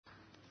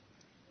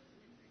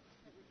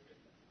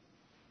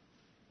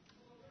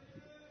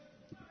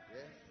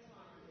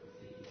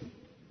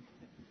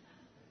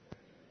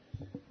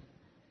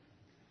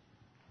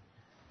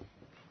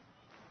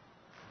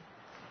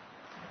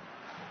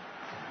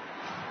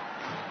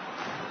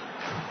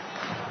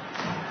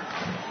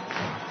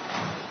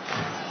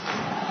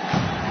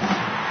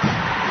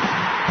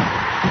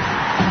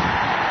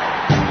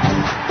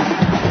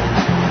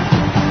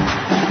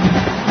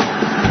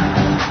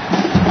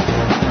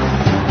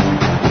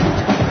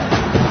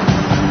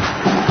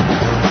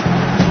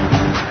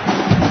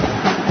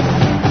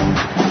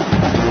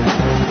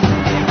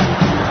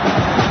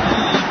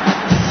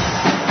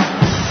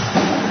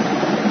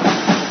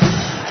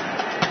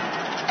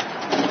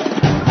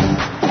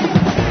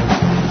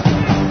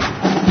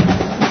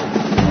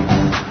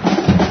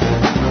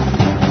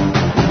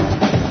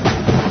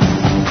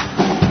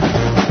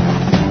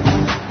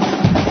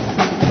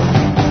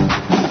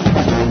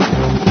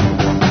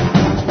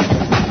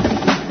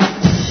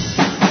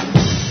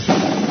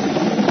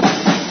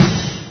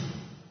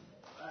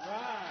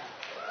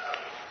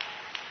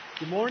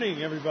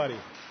Morning, everybody.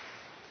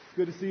 It's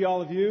good to see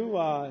all of you.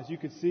 As you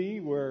can see,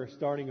 we're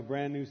starting a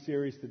brand new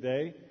series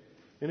today.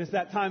 And it's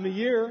that time of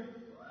year.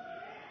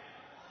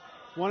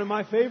 One of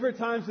my favorite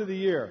times of the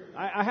year.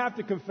 I have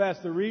to confess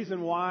the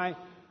reason why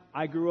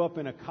I grew up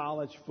in a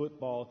college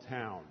football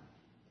town.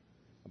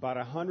 About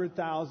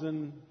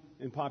 100,000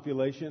 in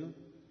population.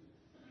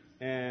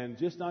 And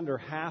just under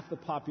half the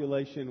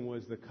population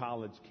was the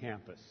college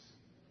campus.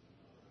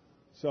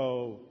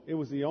 So it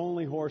was the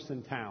only horse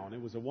in town.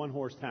 It was a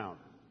one-horse town.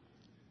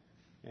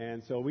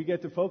 And so we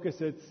get to focus,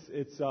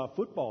 it's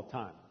football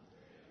time.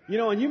 You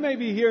know, and you may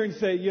be here and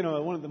say, you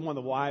know, one of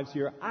the wives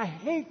here, I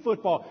hate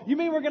football. You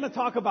mean we're going to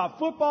talk about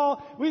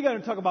football? We're going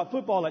to talk about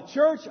football at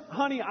church?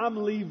 Honey,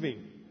 I'm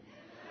leaving.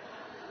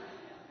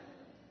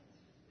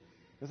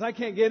 Because I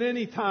can't get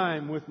any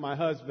time with my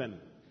husband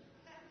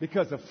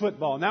because of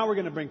football. Now we're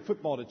going to bring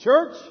football to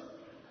church?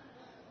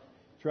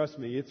 Trust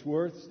me, it's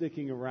worth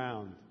sticking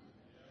around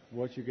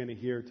what you're going to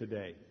hear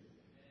today.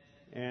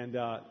 And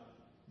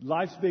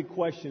life's big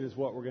question is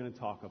what we're going to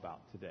talk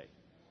about today.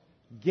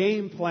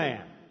 Game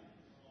plan.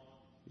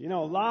 You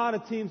know, a lot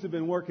of teams have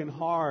been working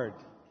hard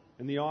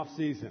in the off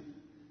season.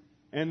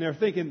 And they're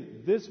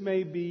thinking, this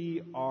may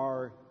be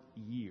our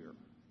year.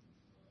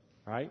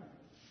 Right?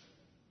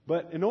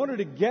 But in order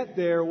to get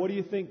there, what do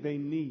you think they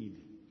need?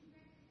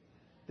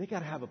 They got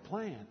to have a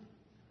plan.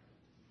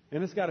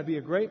 And it's got to be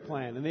a great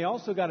plan. And they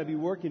also got to be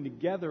working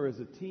together as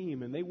a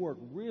team. And they work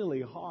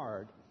really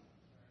hard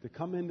to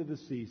come into the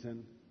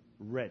season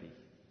ready.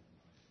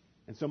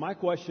 And so my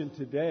question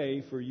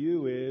today for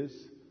you is,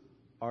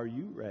 are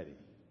you ready?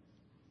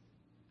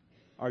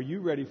 Are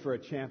you ready for a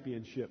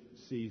championship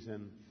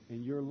season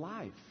in your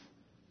life?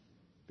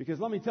 Because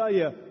let me tell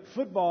you,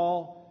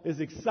 football is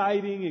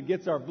exciting. It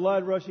gets our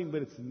blood rushing,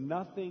 but it's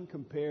nothing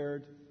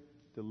compared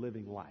to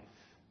living life.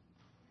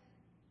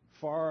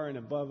 Far and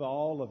above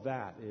all of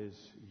that is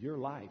your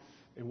life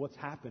and what's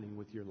happening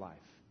with your life.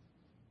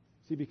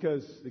 See,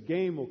 because the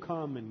game will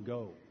come and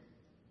go,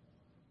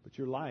 but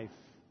your life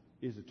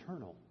is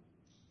eternal.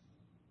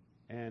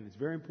 And it's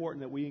very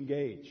important that we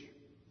engage.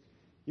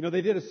 You know, they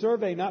did a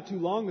survey not too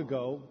long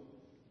ago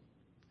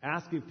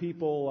asking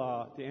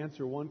people to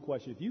answer one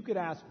question. If you could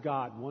ask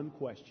God one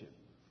question,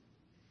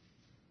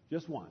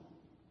 just one,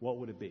 what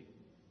would it be?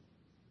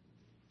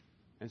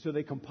 And so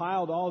they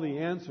compiled all the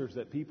answers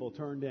that people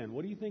turned in.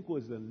 What do you think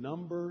was the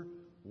number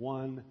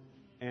one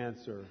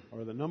answer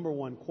or the number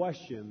one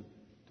question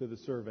to the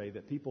survey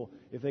that people,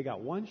 if they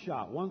got one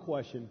shot, one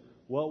question,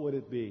 what would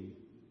it be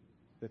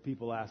that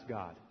people asked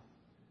God?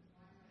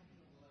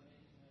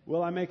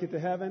 Will I make it to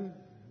heaven?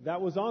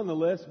 That was on the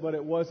list, but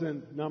it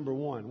wasn't number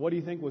one. What do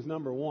you think was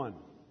number one?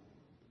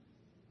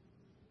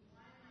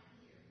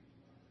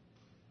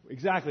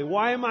 Exactly.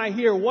 Why am I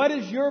here? What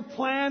is your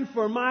plan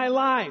for my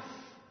life?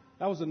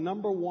 That was the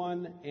number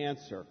one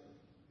answer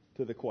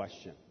to the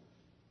question.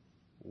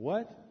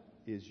 What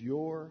is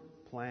your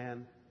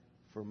plan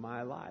for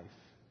my life?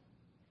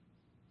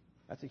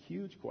 That's a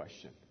huge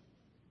question.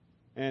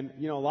 And,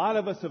 you know, a lot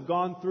of us have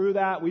gone through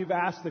that. We've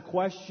asked the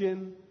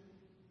question,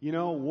 you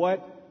know,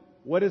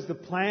 what is the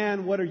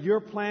plan? What are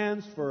your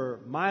plans for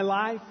my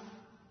life?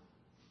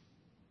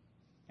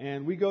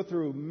 And we go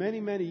through many,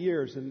 many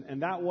years,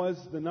 and that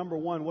was the number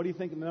one. What do you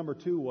think the number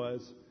two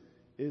was?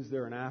 Is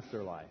there an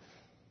afterlife?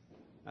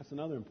 That's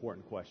another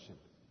important question.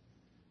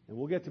 And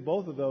we'll get to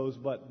both of those,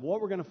 but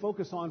what we're going to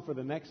focus on for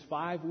the next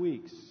 5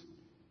 weeks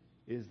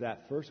is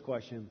that first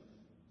question,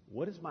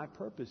 what is my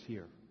purpose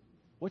here?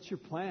 What's your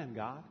plan,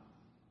 God?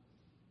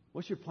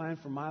 What's your plan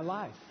for my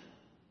life?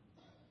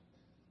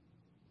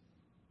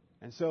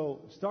 And so,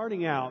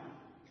 starting out,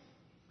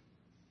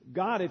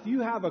 God, if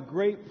you have a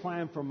great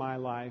plan for my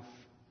life,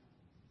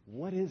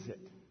 what is it?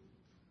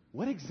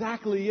 What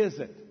exactly is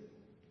it?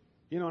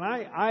 You know, and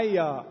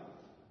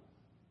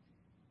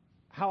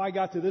how I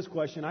got to this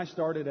question, I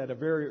started at a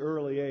very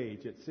early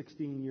age, at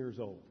 16 years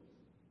old.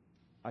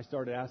 I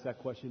started to ask that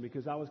question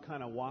because I was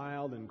kind of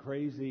wild and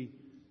crazy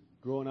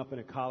growing up in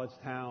a college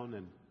town,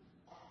 and,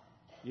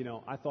 you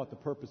know, I thought the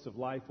purpose of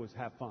life was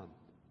have fun.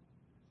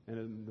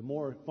 And the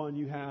more fun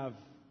you have,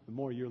 the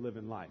more you're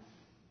living life.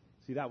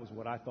 See, that was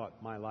what I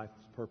thought my life's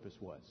purpose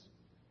was.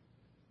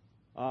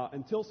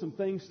 Until some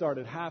things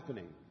started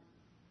happening.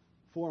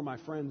 4 of my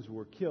friends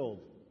were killed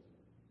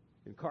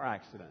in car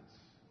accidents,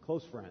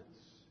 close friends.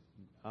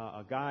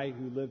 A guy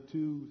who lived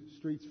 2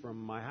 streets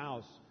from my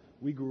house,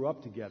 we grew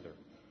up together.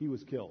 He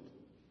was killed.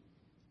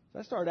 So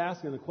I started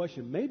asking the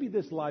question, maybe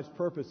this life's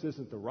purpose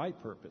isn't the right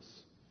purpose,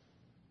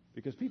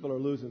 because people are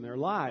losing their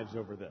lives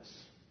over this.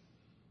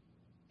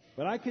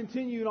 But I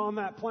continued on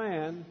that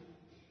plan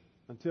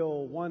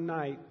until one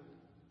night,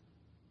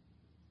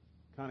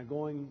 kind of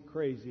going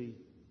crazy,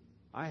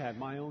 I had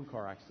my own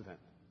car accident.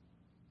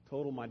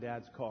 Totaled my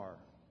dad's car.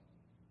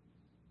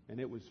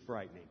 And it was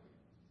frightening.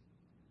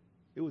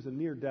 It was a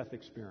near-death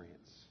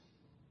experience.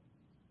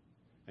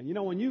 And you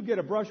know, when you get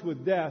a brush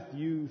with death,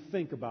 you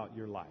think about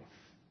your life.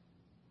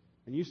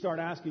 And you start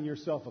asking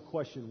yourself a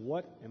question,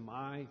 what am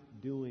I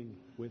doing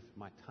with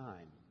my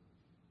time?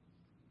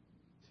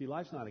 See,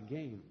 life's not a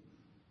game.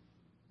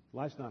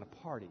 Life's not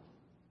a party.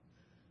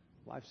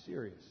 Life's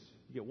serious.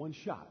 You get one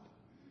shot.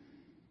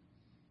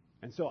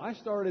 And so I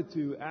started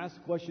to ask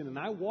the question, and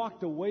I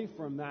walked away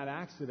from that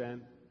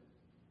accident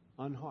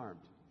unharmed.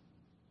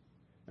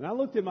 And I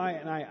looked at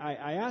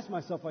I asked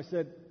myself, I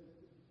said,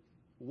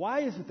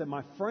 why is it that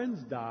my friends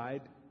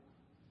died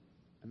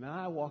and then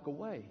I walk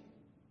away?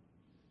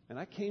 And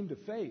I came to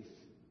faith.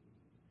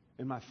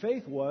 And my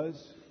faith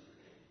was,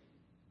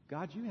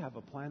 God, you have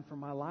a plan for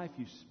my life.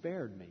 You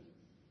spared me.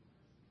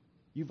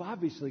 You've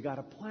obviously got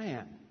a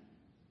plan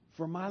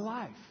for my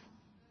life.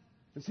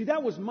 And see,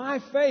 that was my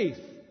faith.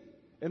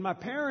 And my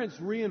parents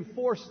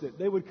reinforced it.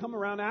 They would come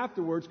around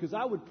afterwards because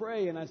I would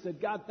pray and I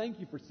said, God, thank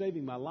you for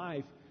saving my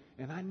life.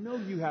 And I know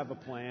you have a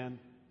plan.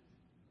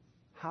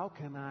 How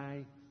can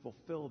I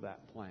fulfill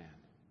that plan?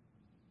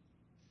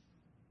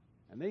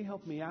 And they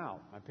helped me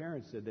out. My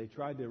parents said they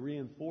tried to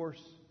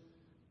reinforce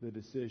the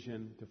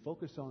decision to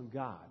focus on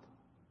God.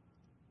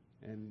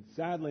 And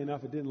sadly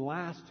enough, it didn't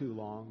last too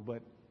long,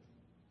 but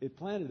it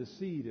planted a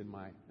seed in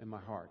my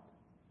heart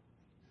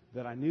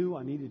that I knew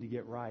I needed to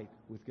get right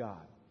with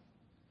God.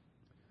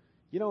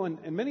 You know,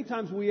 and many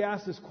times we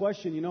ask this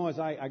question, you know, as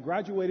I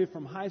graduated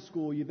from high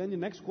school, then the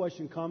next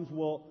question comes,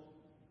 well,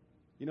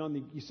 you know,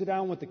 and you sit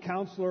down with the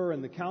counselor,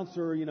 and the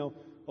counselor, you know,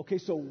 okay,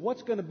 so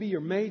what's going to be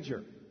your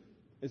major?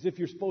 As if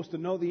you're supposed to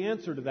know the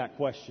answer to that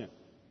question,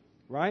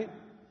 right?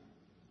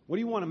 What do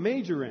you want to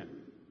major in?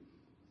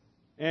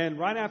 And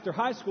right after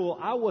high school,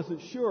 I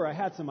wasn't sure. I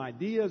had some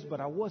ideas, but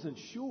I wasn't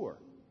sure.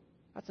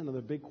 That's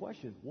another big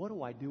question. What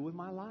do I do with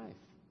my life?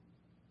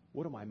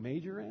 What do I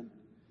major in?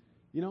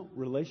 You know,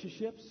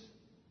 relationships.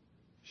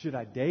 Should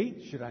I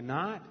date? Should I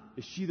not?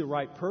 Is she the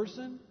right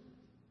person?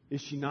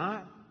 Is she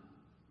not?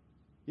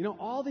 You know,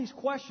 all these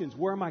questions.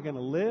 Where am I going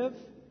to live?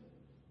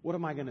 What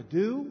am I going to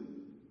do?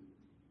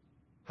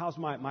 How's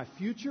my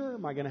future?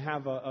 Am I going to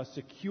have a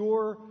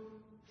secure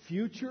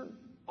future?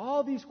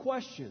 All these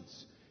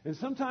questions. And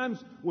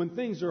sometimes when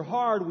things are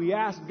hard, we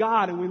ask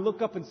God and we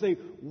look up and say,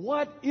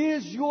 what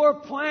is your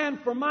plan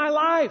for my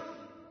life?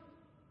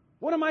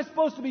 What am I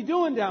supposed to be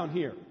doing down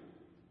here?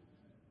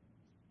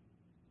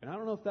 And I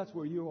don't know if that's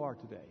where you are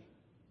today.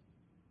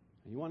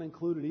 And you want to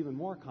include it even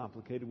more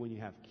complicated when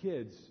you have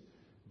kids,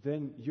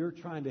 then you're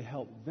trying to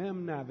help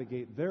them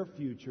navigate their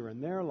future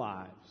and their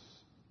lives,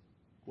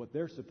 what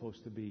they're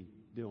supposed to be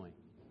doing.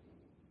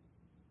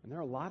 And there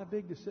are a lot of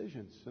big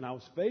decisions. And I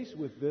was faced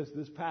with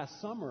this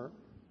past summer.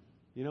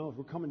 You know, if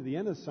we're coming to the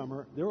end of the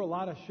summer, there were a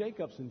lot of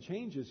shakeups and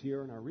changes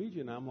here in our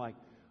region. I'm like,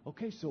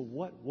 okay, so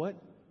what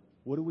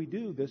do we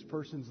do? This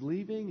person's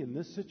leaving in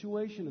this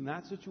situation and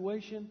that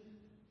situation.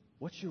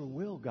 What's your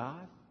will,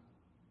 God?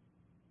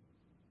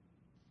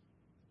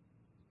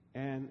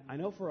 And I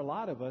know for a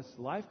lot of us,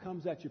 life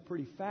comes at you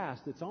pretty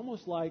fast. It's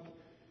almost like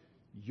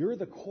you're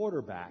the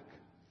quarterback,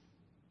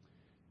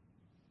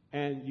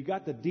 and you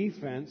got the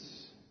defense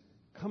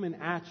coming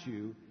at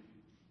you.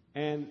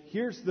 And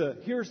here's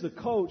the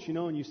coach, you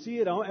know, and you see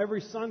it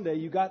every Sunday.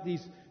 You got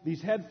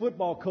these head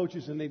football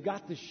coaches, and they've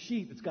got the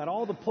sheet that's got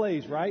all the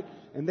plays, right?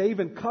 And they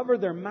even cover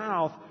their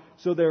mouth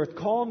so they're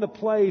calling the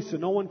plays so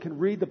no one can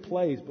read the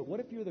plays. But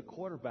what if you're the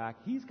quarterback?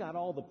 He's got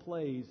all the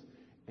plays,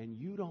 and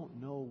you don't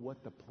know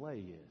what the play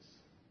is.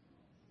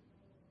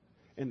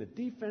 And the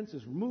defense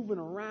is moving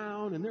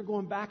around, and they're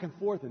going back and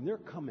forth, and they're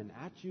coming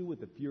at you with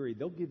the fury.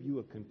 They'll give you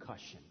a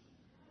concussion.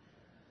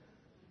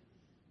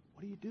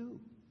 What do you do?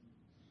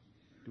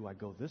 Do I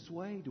go this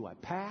way? Do I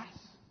pass?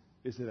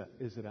 Is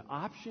it an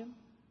option?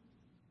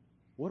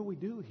 What do we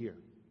do here?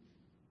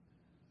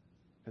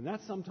 And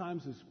that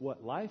sometimes is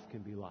what life can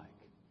be like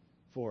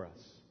for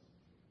us.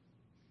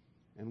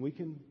 And we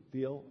can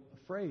feel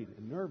afraid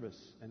and nervous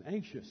and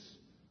anxious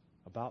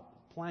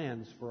about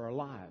plans for our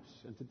lives.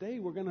 And today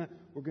we're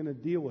gonna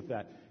deal with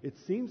that. It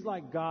seems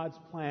like God's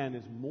plan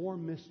is more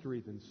mystery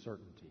than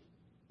certainty.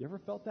 You ever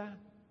felt that?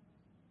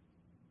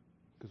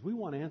 Because we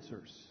want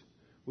answers.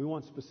 We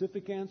want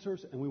specific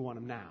answers, and we want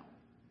them now.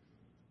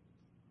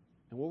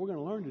 And what we're going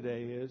to learn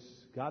today is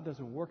God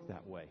doesn't work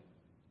that way.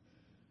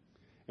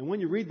 And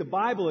when you read the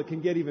Bible, it can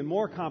get even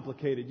more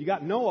complicated. You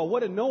got Noah. What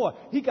did Noah?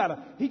 He got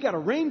a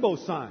rainbow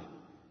sign,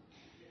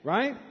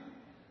 right?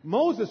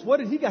 Moses,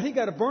 what did he got? He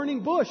got a burning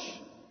bush.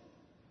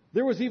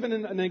 There was even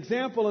an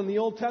example in the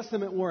Old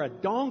Testament where a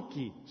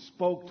donkey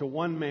spoke to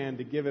one man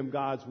to give him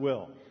God's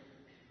will.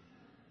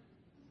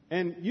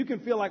 And you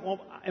can feel like,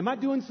 well, am I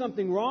doing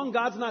something wrong?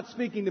 God's not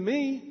speaking to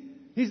me.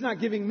 He's not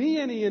giving me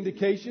any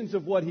indications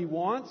of what He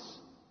wants.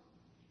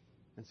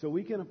 And so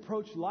we can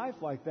approach life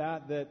like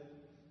that,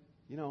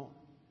 you know,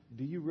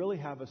 do you really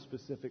have a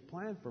specific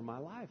plan for my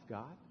life,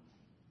 God?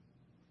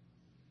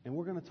 And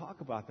we're going to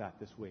talk about that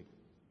this week.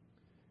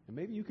 And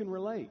maybe you can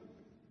relate.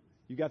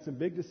 You got some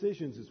big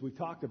decisions, as we've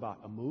talked about.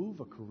 A move,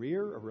 a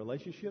career, a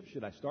relationship.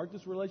 Should I start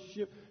this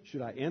relationship?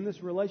 Should I end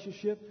this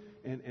relationship?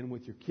 And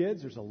with your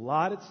kids, there's a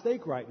lot at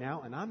stake right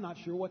now, and I'm not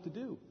sure what to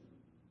do.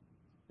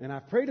 And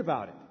I've prayed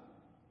about it.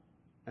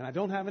 And I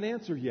don't have an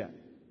answer yet.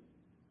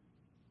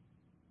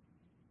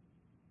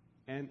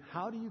 And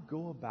how do you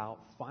go about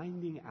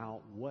finding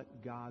out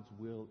what God's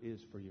will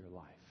is for your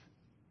life?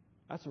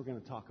 That's what we're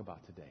going to talk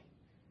about today.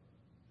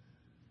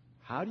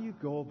 How do you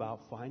go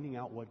about finding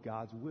out what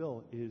God's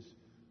will is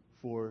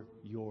for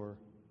your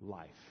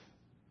life?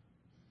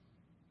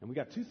 And we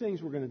got two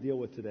things we're going to deal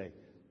with today.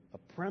 A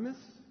premise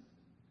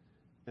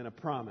and a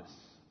promise.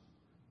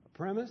 A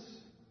premise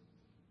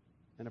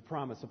and a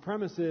promise. A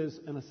premise is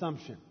an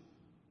assumption.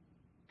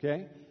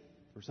 Okay?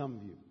 For some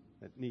of you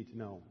that need to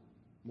know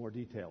more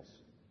details.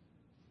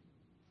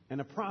 And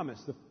a promise.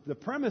 The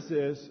premise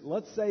is,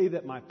 let's say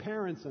that my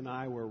parents and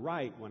I were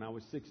right when I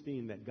was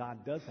 16 that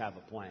God does have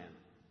a plan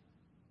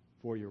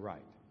for your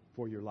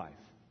life.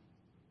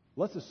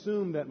 Let's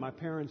assume that my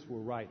parents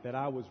were right, that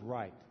I was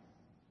right.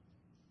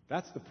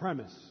 That's the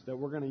premise that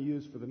we're going to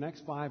use for the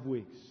next 5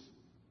 weeks.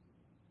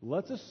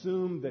 Let's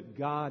assume that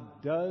God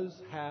does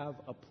have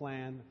a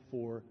plan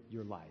for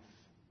your life.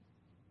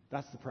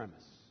 That's the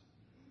premise.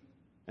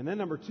 And then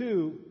number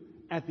two,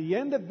 at the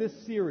end of this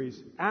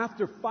series,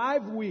 after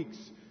 5 weeks,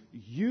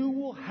 you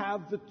will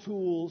have the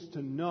tools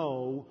to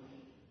know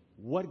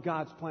what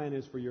God's plan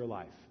is for your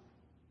life.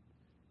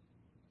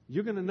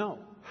 You're going to know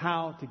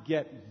how to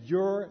get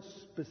your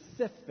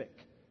specific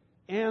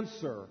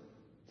answer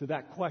to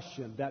that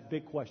question, that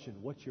big question.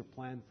 What's your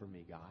plan for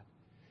me, God?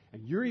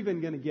 And you're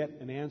even going to get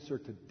an answer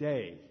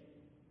today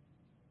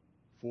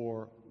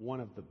for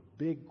one of the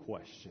big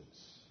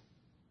questions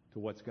to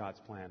what's God's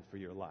plan for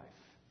your life.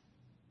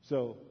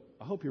 So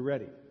I hope you're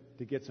ready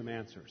to get some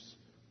answers.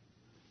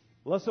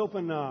 Let's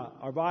open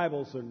our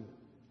Bibles and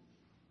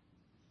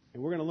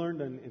we're going to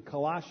learn in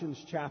Colossians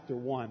chapter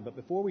 1. But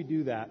before we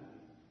do that,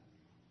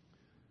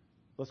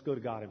 let's go to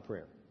God in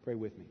prayer. Pray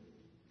with me.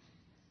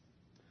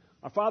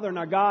 Our Father and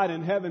our God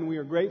in heaven, we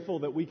are grateful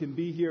that we can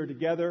be here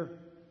together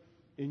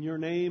in your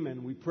name,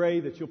 and we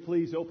pray that you'll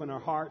please open our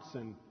hearts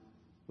and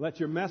let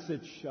your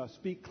message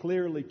speak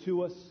clearly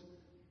to us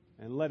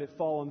and let it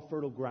fall on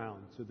fertile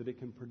ground so that it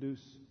can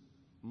produce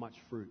much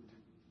fruit.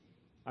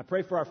 I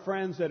pray for our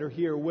friends that are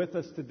here with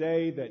us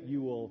today that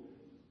you will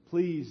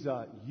please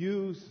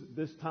use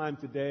this time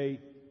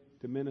today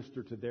to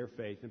minister to their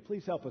faith. And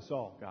please help us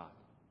all, God,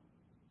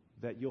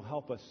 that you'll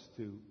help us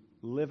to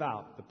live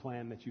out the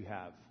plan that you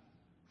have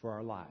for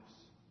our lives.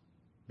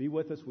 Be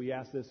with us, we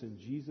ask this in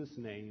Jesus'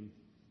 name.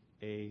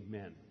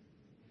 Amen.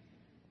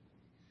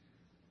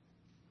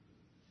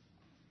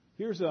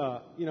 Here's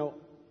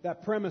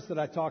that premise that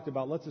I talked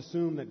about. Let's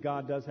assume that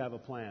God does have a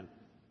plan.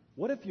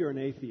 What if you're an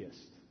atheist?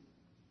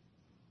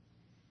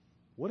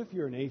 What if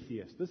you're an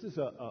atheist? This is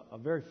a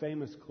very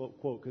famous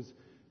quote because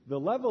the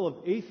level of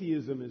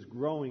atheism is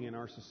growing in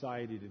our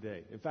society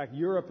today. In fact,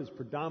 Europe is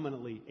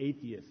predominantly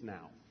atheist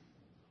now.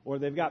 Or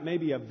they've got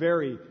maybe a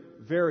very,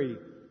 very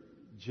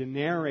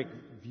generic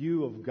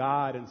view of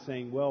God and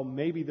saying, well,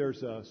 maybe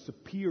there's a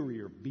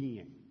superior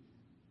being.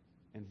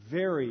 And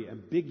very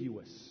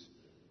ambiguous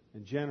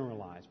and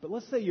generalized. But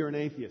let's say you're an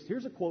atheist.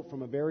 Here's a quote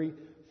from a very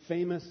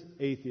famous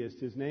atheist.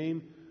 His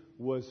name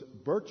was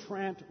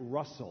Bertrand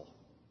Russell.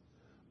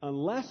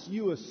 Unless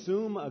you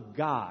assume a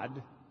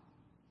God,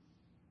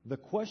 the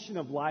question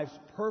of life's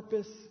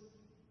purpose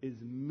is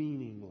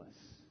meaningless.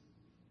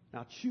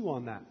 Now chew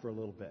on that for a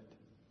little bit.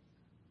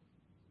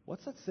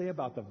 What's that say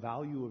about the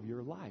value of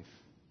your life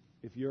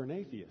if you're an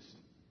atheist?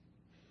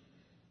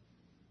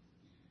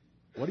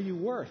 What are you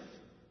worth?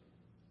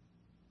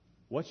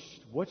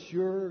 What's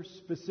your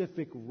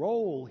specific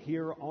role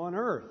here on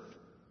earth?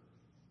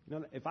 You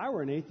know, if I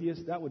were an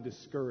atheist, that would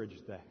discourage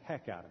the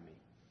heck out of me.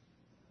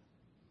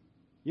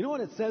 You know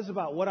what it says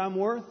about what I'm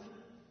worth?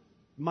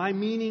 My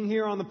meaning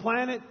here on the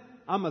planet?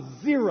 I'm a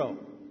zero.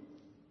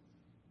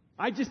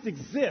 I just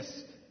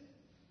exist.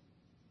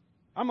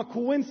 I'm a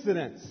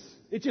coincidence.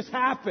 It just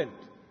happened.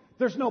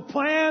 There's no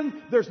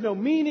plan. There's no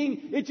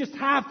meaning. It just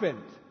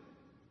happened.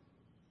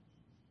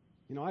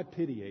 You know, I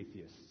pity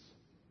atheists.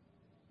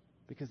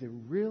 Because they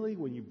really,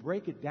 when you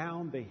break it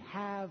down, they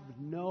have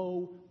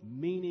no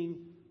meaning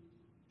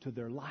to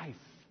their life.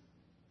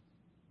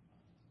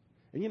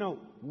 And you know,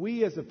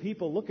 we as a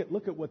people, look at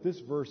what this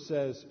verse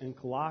says in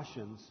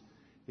Colossians.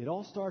 It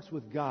all starts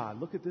with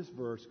God. Look at this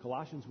verse,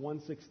 Colossians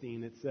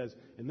 1:16. It says,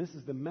 and this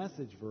is the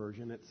Message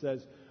version, it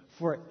says,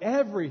 for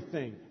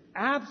everything,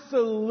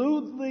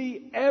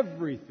 absolutely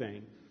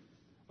everything,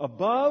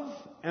 above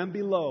and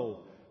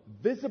below,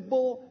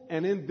 visible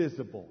and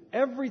invisible,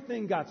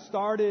 everything got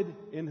started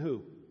in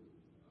who?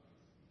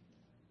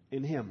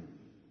 In Him.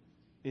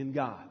 In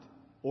God.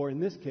 Or in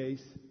this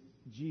case,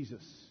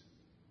 Jesus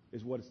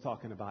is what it's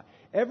talking about.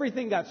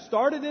 Everything got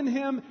started in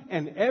Him,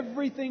 and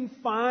everything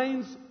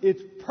finds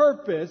its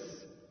purpose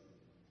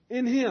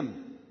in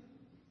Him.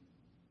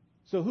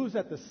 So who's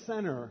at the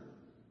center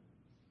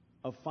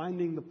of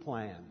finding the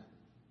plan?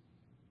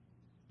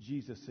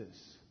 Jesus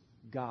is.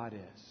 God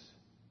is.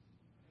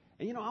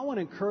 And you know, I want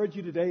to encourage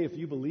you today, if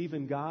you believe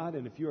in God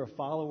and if you're a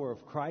follower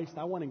of Christ,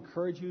 I want to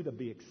encourage you to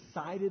be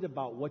excited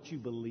about what you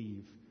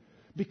believe.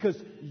 Because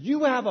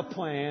you have a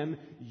plan,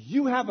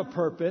 you have a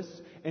purpose,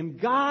 and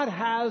God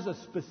has a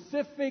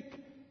specific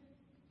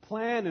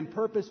plan and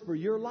purpose for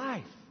your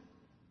life.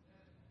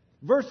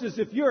 Versus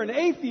if you're an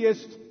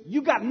atheist,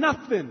 you got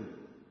nothing.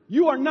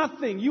 You are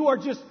nothing. You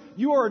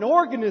are an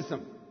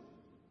organism.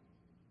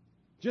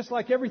 Just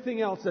like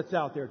everything else that's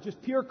out there.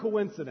 Just pure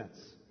coincidence.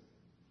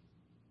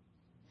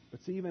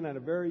 But see, even at a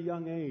very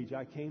young age,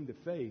 I came to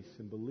faith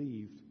and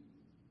believed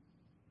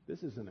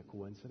this isn't a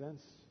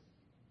coincidence.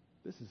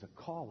 This is a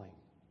calling.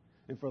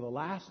 And for the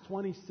last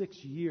 26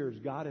 years,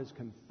 God has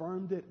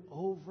confirmed it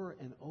over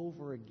and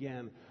over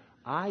again.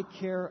 I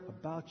care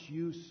about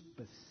you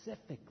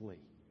specifically.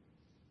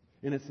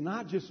 And it's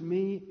not just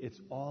me, it's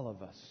all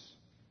of us.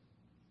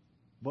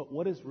 But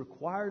what is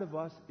required of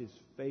us is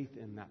faith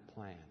in that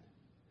plan.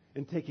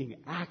 And taking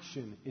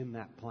action in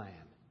that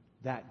plan.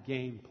 That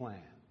game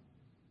plan.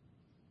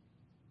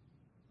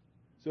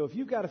 So if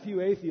you've got a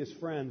few atheist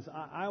friends,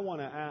 I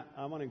want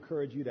to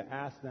encourage you to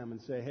ask them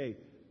and say, hey,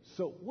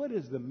 so what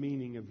is the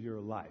meaning of your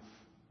life?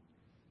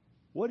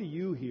 What are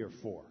you here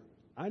for?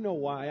 I know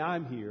why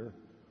I'm here.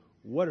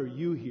 What are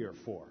you here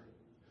for?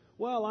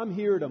 Well, I'm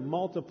here to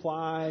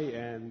multiply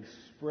and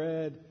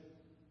spread.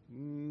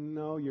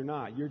 No, you're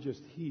not. You're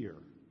just here.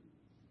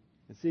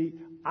 And see,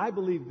 I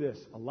believe this.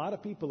 A lot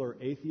of people are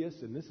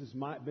atheists, and this has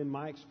been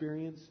my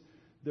experience.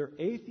 They're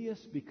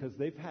atheists because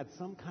they've had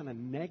some kind of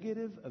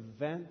negative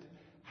event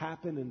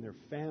happen in their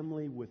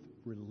family with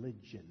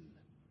religion.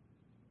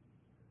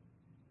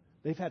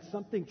 They've had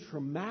something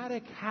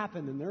traumatic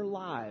happen in their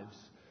lives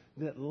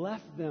that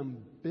left them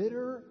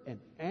bitter and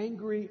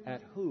angry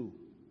at who?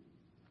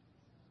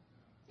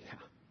 Yeah,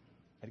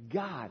 at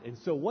God. And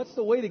so what's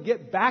the way to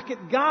get back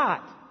at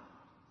God?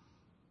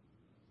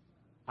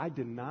 I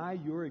deny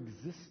your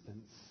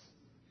existence.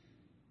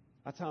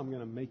 That's how I'm going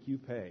to make you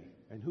pay.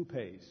 And who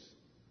pays?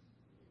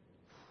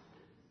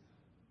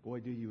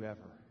 Boy, do you ever.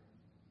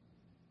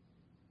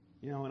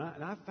 You know, and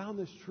I found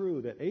this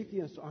true, that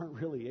atheists aren't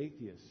really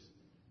atheists.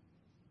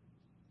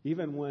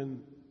 Even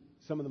when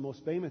some of the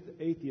most famous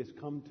atheists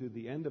come to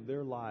the end of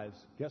their lives,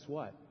 guess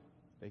what?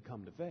 They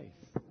come to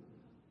faith.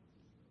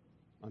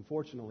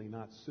 Unfortunately,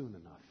 not soon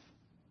enough.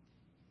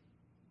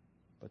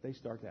 But they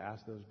start to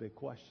ask those big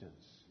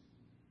questions.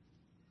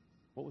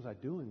 What was I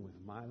doing with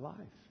my life?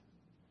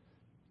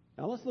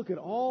 Now let's look at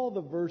all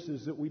the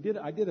verses that we did.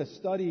 I did a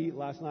study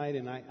last night,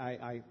 and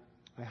I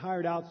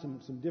hired out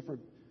some different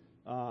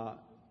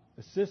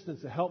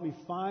assistants to help me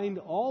find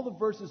all the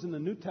verses in the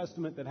New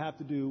Testament that have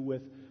to do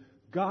with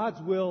God's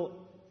will.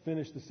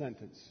 Finish the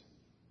sentence.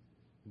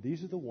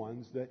 These are the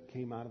ones that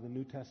came out of the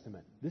New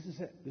Testament. This is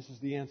it. This is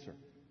the answer.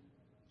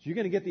 So you're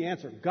going to get the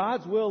answer.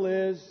 God's will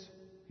is,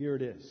 here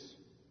it is.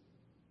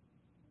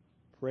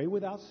 Pray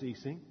without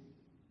ceasing.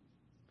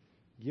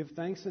 Give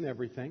thanks in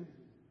everything.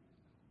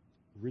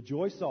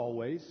 Rejoice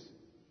always.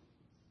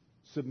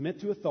 Submit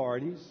to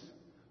authorities.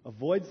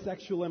 Avoid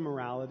sexual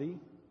immorality.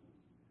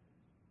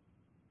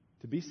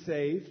 To be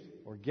saved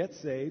or get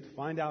saved.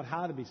 Find out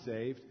how to be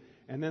saved.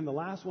 And then the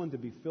last one, to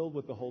be filled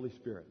with the Holy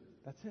Spirit.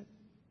 That's it.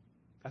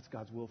 That's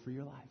God's will for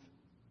your life.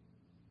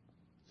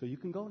 So you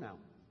can go now.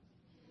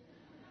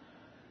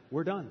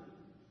 We're done.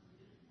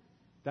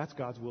 That's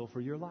God's will for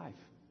your life.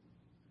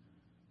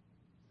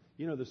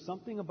 You know, there's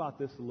something about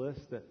this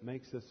list that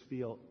makes us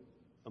feel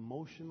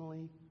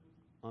emotionally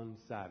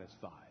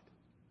unsatisfied.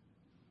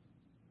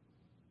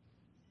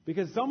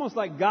 Because it's almost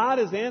like God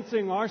is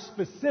answering our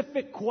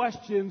specific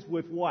questions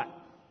with what?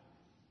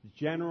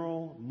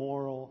 General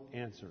moral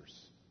answers.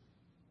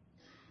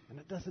 And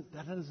that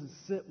doesn't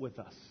sit with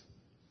us.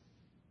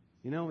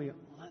 You know,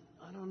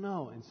 I don't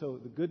know. And so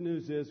the good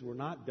news is we're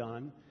not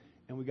done.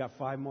 And we got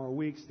 5 more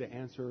weeks to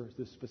answer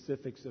the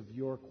specifics of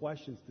your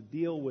questions, to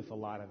deal with a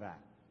lot of that.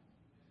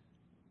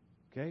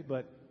 Okay,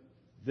 but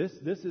this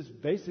is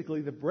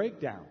basically the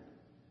breakdown.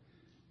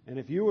 And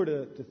if you were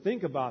to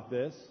think about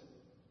this,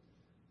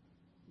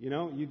 you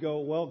know, you go,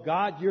 well,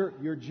 God,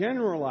 you're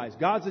generalized.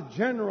 God's a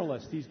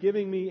generalist. He's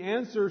giving me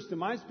answers to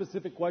my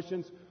specific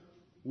questions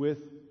with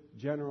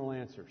general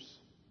answers.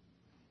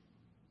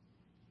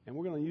 And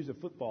we're going to use a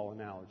football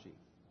analogy.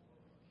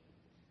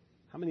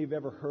 How many have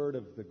ever heard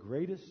of the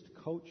greatest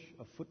coach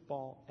of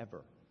football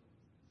ever?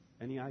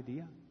 Any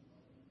idea?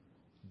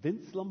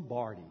 Vince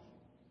Lombardi.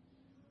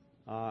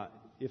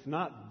 If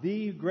not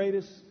the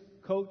greatest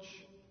coach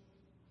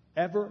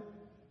ever,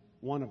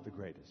 one of the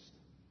greatest.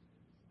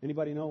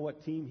 Anybody know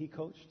what team he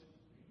coached?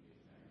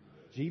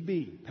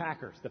 GB,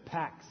 Packers, the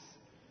Packs.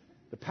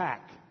 The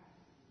Pack.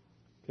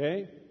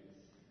 Okay?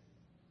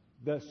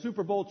 The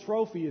Super Bowl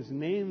trophy is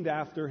named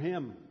after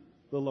him.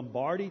 The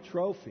Lombardi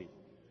Trophy.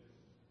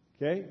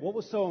 Okay? What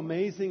was so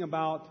amazing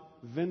about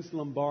Vince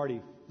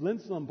Lombardi?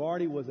 Vince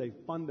Lombardi was a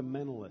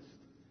fundamentalist.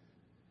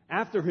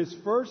 After his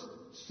first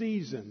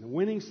season, the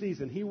winning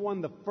season, he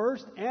won the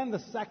first and the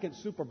second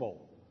Super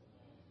Bowl.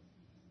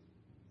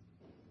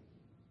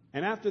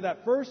 And after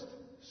that first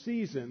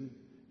season,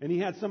 and he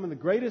had some of the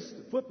greatest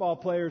football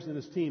players in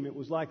his team, it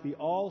was like the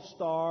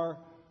all-star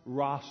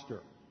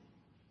roster.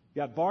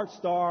 You got Bart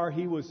Starr,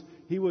 he was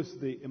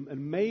the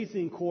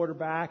amazing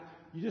quarterback.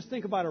 You just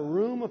think about a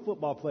room of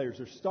football players.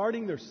 They're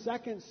starting their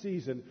second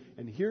season,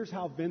 and here's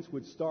how Vince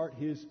would start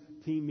his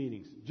team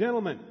meetings.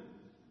 Gentlemen,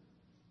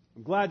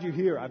 I'm glad you're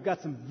here. I've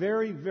got some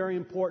very, very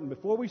important,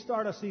 before we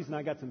start our season,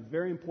 I got some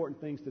very important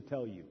things to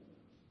tell you.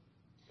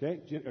 Okay?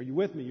 Are you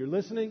with me? You're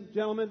listening,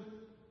 gentlemen?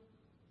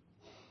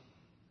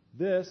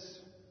 This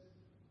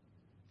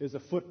is a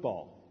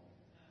football.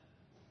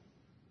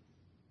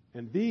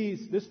 And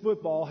this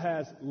football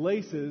has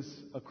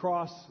laces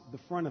across the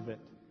front of it.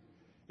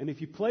 And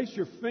if you place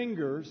your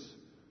fingers,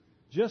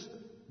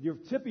 your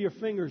tip of your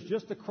fingers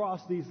just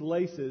across these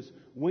laces,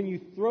 when you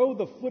throw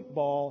the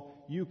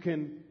football, you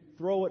can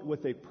throw it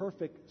with a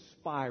perfect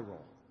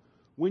spiral.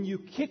 When you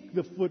kick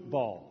the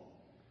football,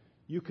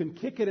 you can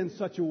kick it in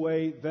such a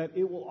way that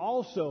it will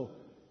also,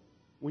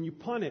 when you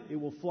punt it, it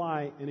will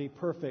fly in a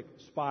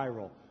perfect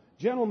spiral.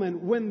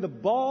 Gentlemen, when the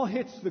ball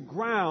hits the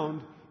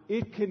ground,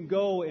 it can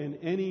go in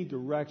any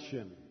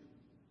direction.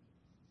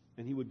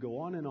 And he would go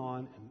on,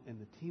 and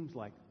the team's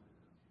like,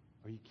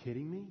 are you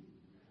kidding me?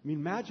 I mean,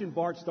 imagine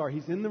Bart Starr.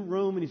 He's in the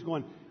room, and he's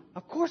going,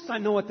 of course I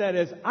know what that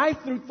is. I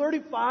threw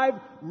 35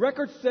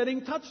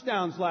 record-setting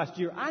touchdowns last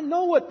year. I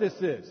know what this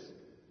is.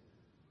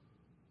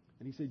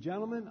 And he said,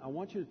 gentlemen, I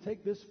want you to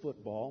take this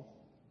football,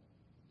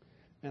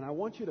 and I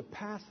want you to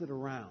pass it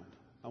around.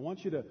 I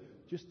want you to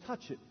just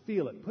touch it,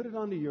 feel it, put it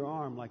under your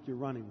arm like you're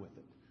running with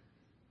it.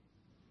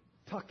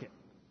 Tuck it.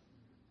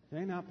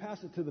 Okay, now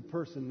pass it to the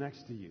person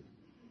next to you.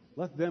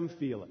 Let them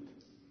feel it.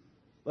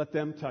 Let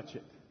them touch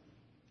it.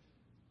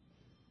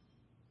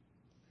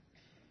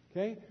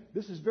 Okay?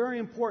 This is very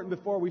important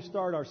before we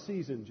start our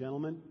season,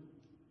 gentlemen.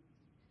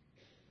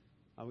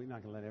 We're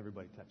not going to let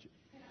everybody touch it.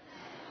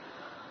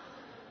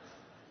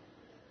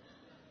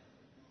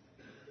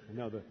 I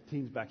know the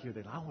teens back here,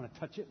 I want to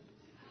touch it.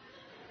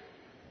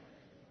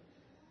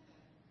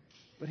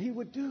 But he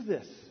would do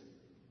this.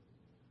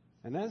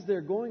 And as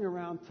they're going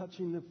around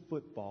touching the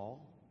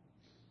football,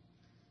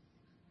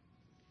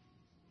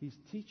 he's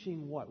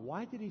teaching what?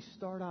 Why did he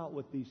start out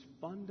with these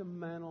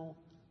fundamental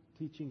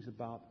teachings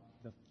about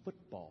the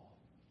football?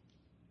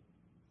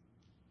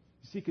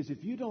 You see, because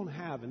if you don't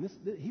have, and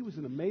he was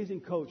an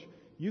amazing coach.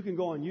 You can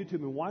go on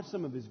YouTube and watch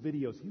some of his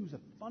videos. He was a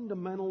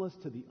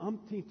fundamentalist to the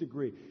umpteenth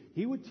degree.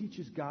 He would teach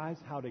his guys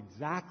how to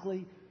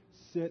exactly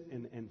sit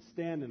and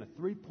stand in a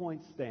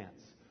three-point stance,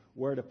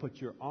 where to put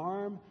your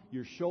arm,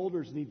 your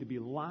shoulders need to be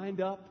lined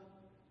up.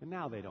 And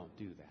now they don't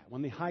do that.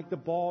 When they hike the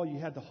ball, you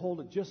had to hold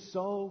it just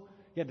so.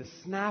 You had to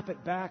snap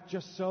it back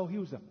just so. He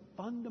was a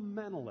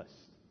fundamentalist.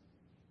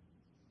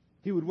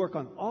 He would work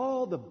on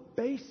all the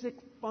basic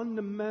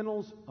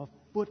fundamentals of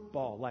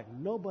football like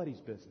nobody's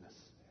business.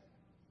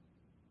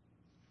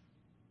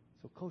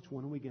 So, Coach,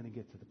 when are we going to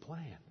get to the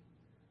plan?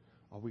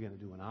 Are we going to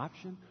do an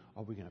option?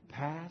 Are we going to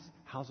pass?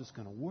 How's this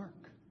going to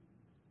work?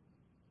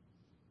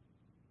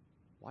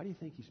 Why do you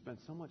think he spent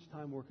so much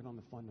time working on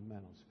the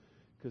fundamentals?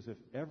 Because if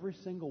every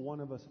single one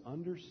of us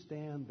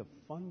understand the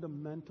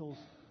fundamentals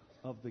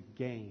of the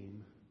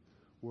game,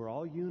 we're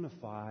all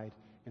unified,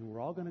 and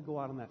we're all going to go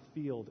out on that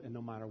field, and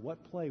no matter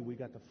what play, we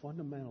got the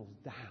fundamentals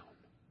down.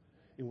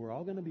 And we're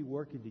all going to be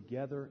working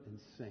together in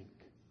sync,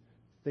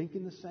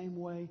 thinking the same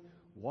way,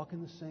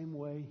 walking the same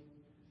way,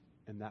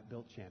 and that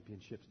built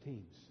championships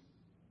teams.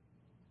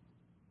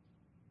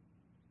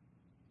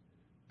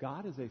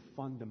 God is a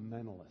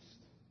fundamentalist.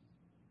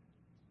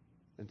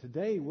 And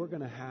today we're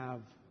going to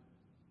have,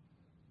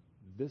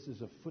 this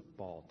is a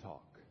football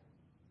talk.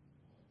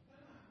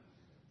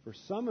 For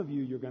some of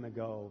you, you're going to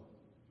go,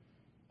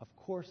 of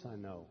course I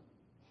know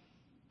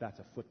that's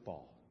a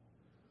football.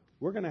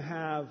 We're going to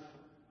have,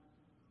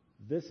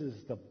 this is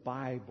the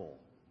Bible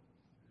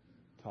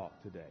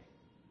talk today.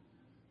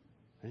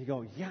 And you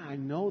go, yeah, I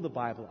know the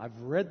Bible. I've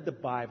read the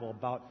Bible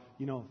about,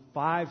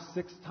 5,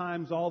 6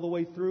 times all the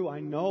way through. I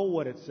know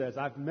what it says.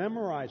 I've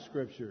memorized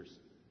scriptures.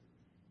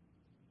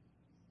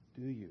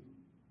 Do you?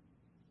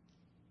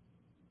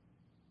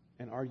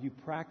 And are you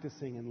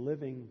practicing and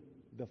living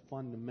the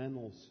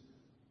fundamentals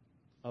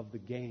of the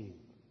game?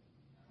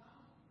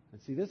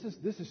 And see,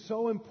 this is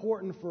so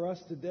important for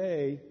us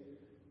today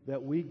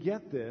that we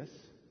get this.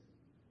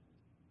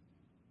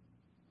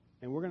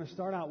 And we're going to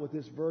start out with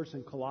this verse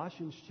in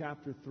Colossians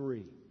chapter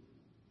 3.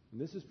 And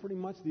this is pretty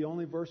much the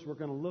only verse we're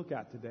going to look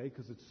at today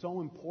because it's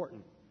so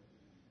important.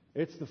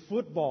 It's the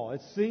football.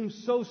 It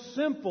seems so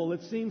simple.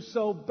 It seems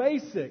so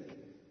basic.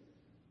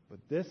 But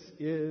this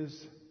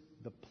is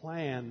the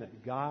plan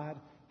that God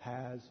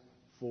has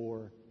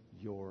for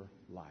your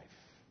life.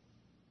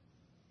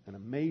 An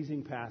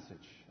amazing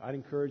passage. I'd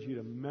encourage you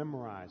to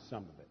memorize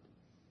some of it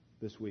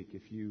this week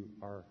if you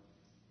are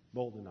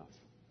bold enough.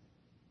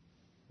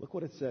 Look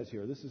what it says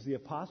here. This is the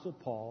Apostle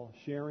Paul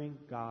sharing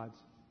God's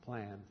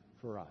plan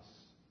for us.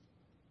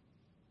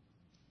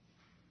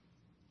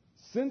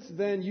 Since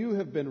then you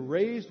have been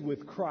raised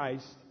with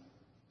Christ,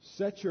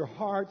 set your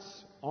hearts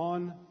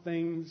on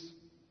things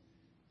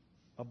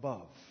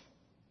above,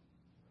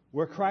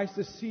 where Christ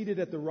is seated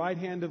at the right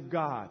hand of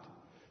God.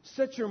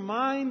 Set your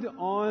mind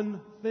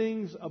on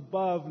things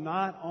above,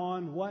 not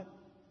on what?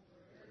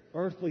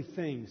 Earthly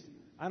things.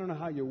 I don't know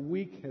how your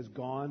week has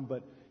gone,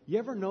 but you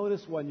ever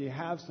notice when you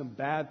have some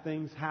bad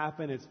things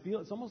happen,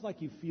 it's almost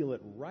like you feel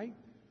it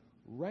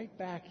right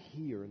back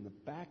here in the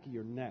back of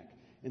your neck.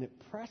 and it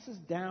presses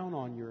down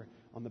on your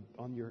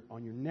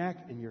neck,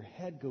 and your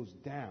head goes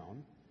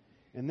down.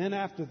 And then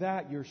after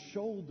that, your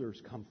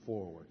shoulders come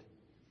forward.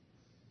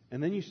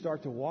 And then you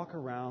start to walk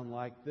around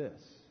like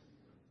this,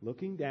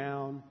 looking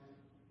down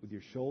with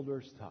your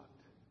shoulders tucked.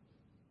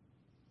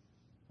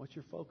 What's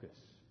your focus?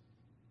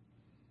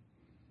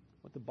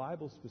 What the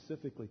Bible's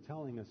specifically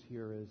telling us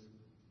here is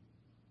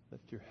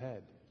lift your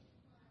head,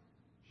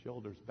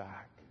 shoulders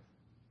back.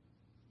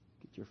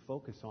 Get your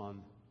focus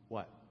on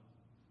what?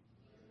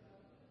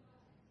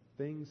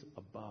 Things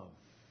above,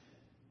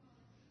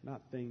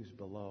 not things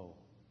below.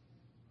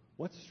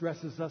 What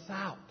stresses us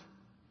out?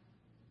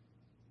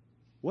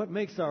 What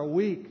makes our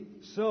week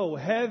so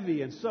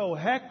heavy and so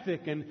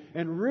hectic and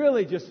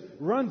really just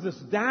runs us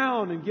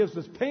down and gives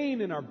us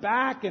pain in our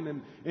back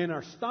and in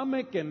our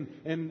stomach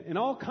and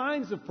all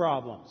kinds of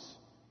problems?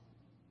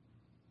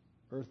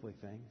 Earthly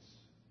things.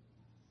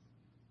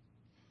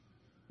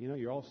 You know,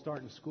 you're all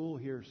starting school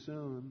here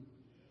soon.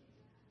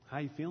 How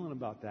are you feeling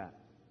about that?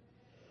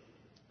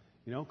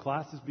 You know,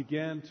 classes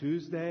begin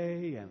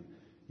Tuesday, and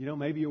you know,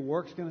 maybe your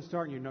work's going to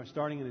start, and you're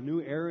starting in a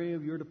new area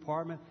of your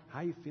department. How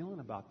are you feeling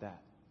about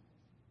that?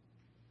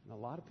 And a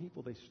lot of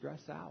people, they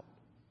stress out.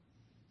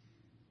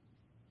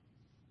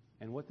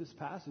 And what this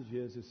passage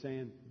is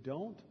saying,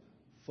 don't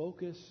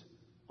focus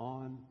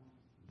on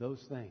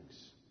those things.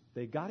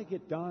 They got to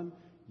get done.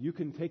 You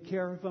can take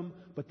care of them,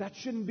 but that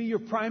shouldn't be your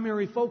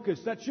primary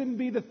focus. That shouldn't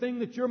be the thing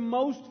that you're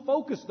most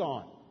focused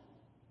on.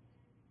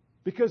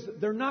 Because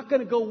they're not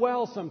going to go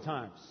well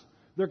sometimes.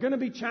 They're going to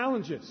be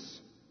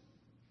challenges.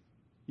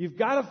 You've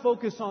got to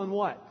focus on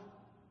what?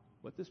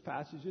 What this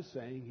passage is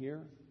saying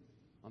here,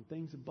 on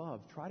things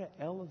above. Try to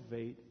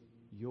elevate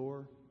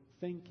your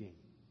thinking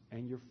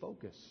and your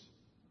focus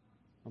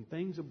on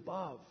things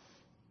above,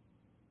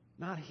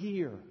 not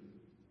here.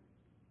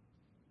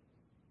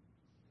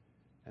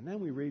 And then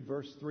we read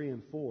verse 3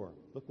 and 4.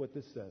 Look what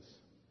this says.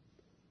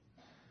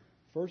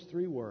 First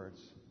three words,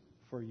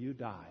 for you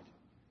died.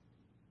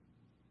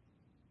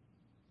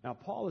 Now,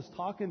 Paul is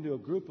talking to a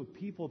group of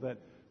people that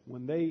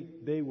when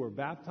they were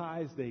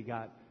baptized, they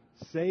got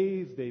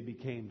saved, they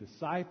became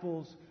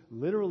disciples.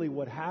 Literally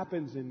what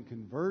happens in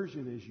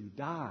conversion is you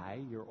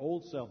die, your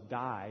old self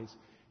dies,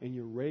 and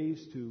you're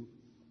raised to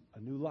a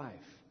new life.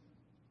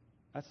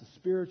 That's a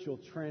spiritual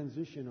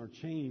transition or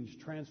change,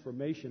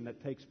 transformation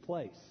that takes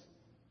place.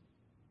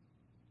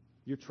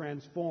 You're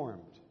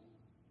transformed.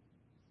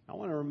 I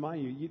want to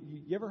remind you,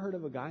 you ever heard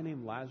of a guy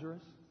named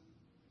Lazarus?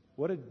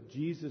 What did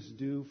Jesus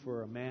do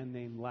for a man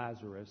named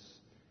Lazarus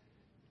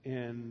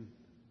in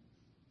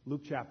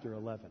Luke chapter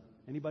 11?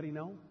 Anybody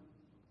know?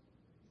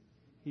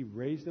 He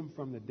raised him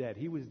from the dead.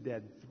 He was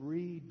dead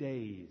 3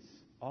 days,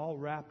 all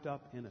wrapped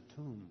up in a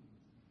tomb.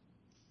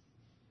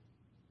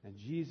 And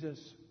Jesus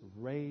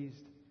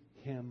raised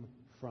him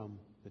from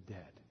the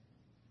dead.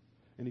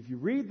 And if you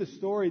read the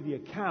story, the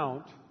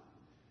account,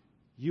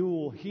 you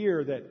will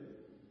hear that,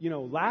 you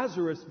know,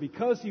 Lazarus,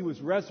 because he was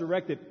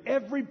resurrected,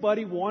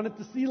 everybody wanted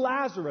to see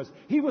Lazarus.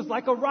 He was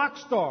like a rock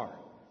star.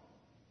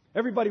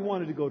 Everybody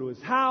wanted to go to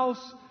his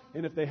house,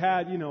 and if they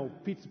had, you know,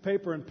 pieces of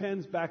paper and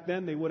pens back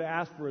then, they would have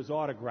asked for his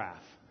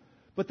autograph.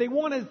 But they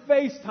wanted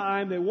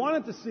FaceTime. They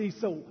wanted to see,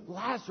 so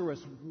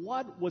Lazarus,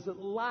 what was it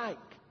like?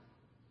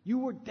 You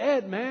were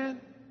dead,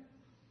 man.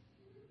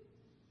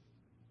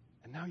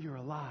 And now you're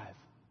alive.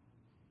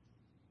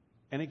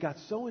 And it got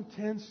so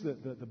intense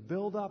that the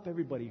build-up,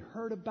 everybody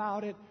heard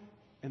about it.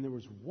 And there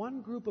was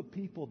one group of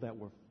people that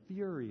were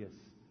furious.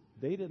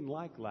 They didn't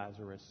like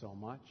Lazarus so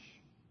much.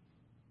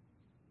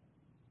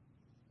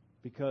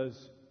 Because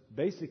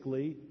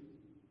basically,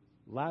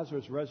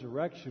 Lazarus'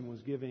 resurrection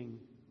was giving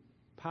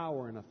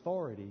power and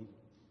authority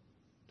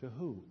to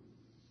who?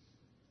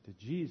 To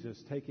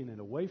Jesus, taking it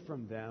away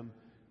from them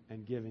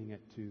and giving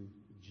it to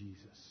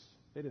Jesus.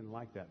 They didn't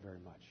like that very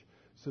much.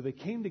 So they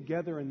came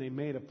together and they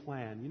made a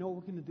plan. You know what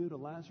we're going to do to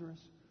Lazarus?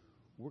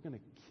 We're going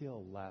to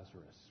kill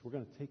Lazarus. We're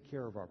going to take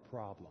care of our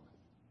problem.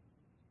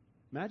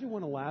 Imagine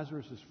one of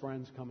Lazarus'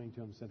 friends coming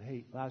to him and said,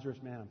 "Hey, Lazarus,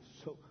 man, I'm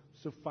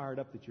so fired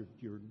up that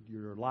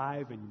you're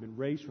alive and you've been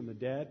raised from the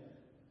dead,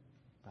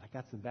 but I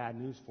got some bad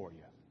news for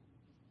you.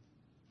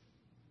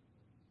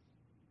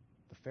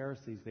 The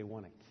Pharisees, they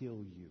want to kill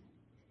you."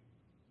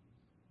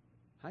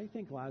 How do you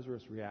think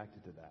Lazarus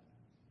reacted to that?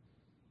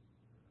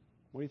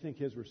 What do you think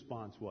his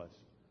response was?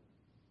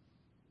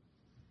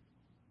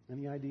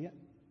 Any idea?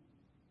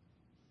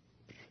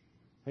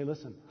 Hey,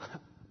 listen,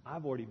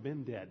 I've already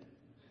been dead.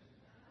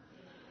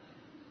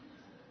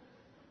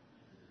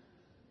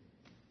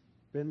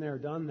 Been there,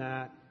 done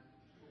that.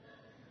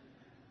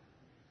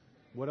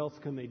 What else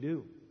can they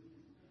do?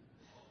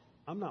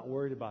 I'm not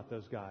worried about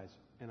those guys,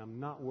 and I'm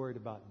not worried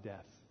about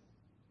death.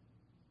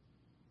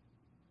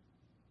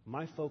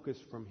 My focus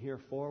from here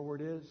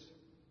forward is,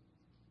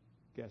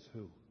 guess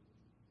who?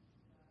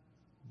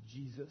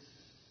 Jesus.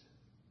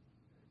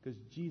 Because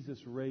Jesus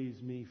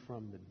raised me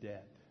from the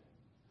dead.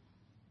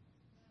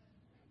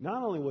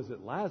 Not only was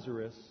it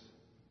Lazarus,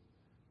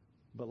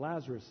 but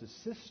Lazarus'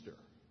 sister.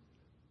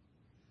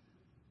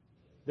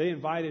 They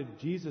invited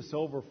Jesus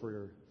over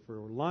for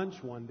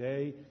lunch one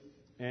day,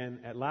 and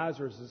at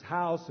Lazarus'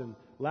 house, and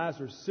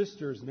Lazarus'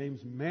 sister's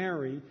name's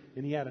Mary,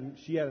 and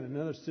she had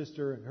another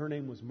sister, and her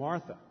name was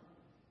Martha.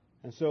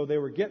 And so they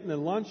were getting the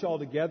lunch all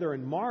together,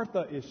 and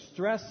Martha is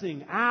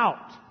stressing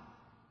out.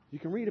 You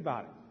can read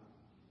about it.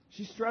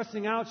 She's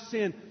stressing out. She's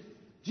saying,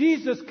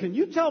 Jesus, can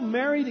you tell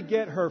Mary to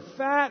get her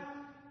fat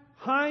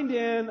hind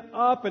end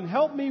up and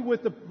help me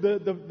with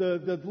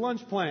the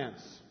lunch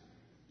plans?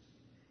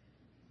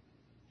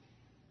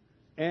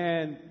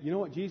 And you know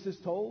what Jesus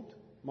told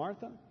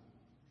Martha?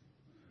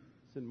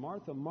 He said,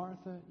 Martha,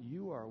 Martha,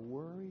 you are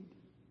worried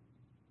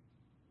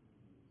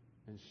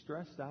and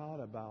stressed out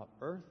about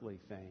earthly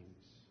things.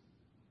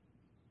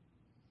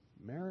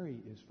 Mary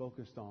is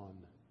focused on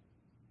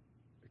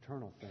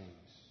eternal things.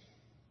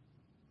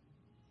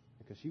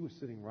 Because she was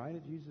sitting right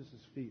at Jesus'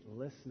 feet,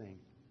 listening,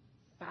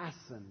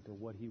 fastened to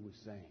what he was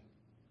saying.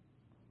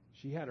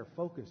 She had her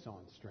focus on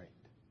straight.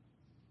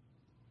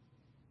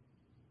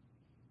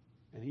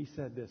 And he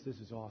said this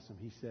is awesome.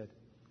 He said,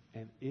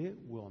 and it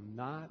will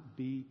not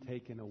be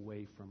taken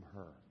away from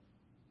her.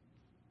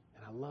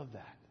 And I love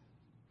that.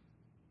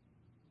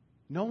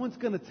 No one's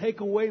going to take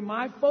away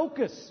my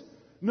focus.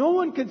 No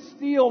one can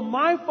steal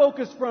my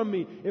focus from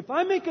me. If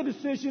I make a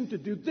decision to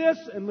do this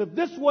and live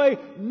this way,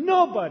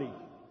 nobody.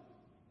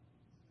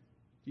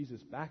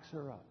 Jesus backs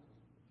her up.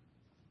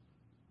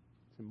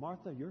 He said,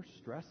 Martha, you're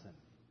stressing.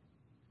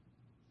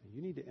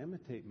 You need to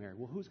imitate Mary.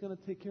 Well, who's going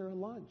to take care of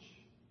lunch?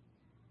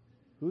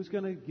 Who's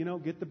going to,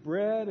 get the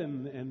bread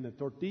and the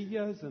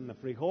tortillas and the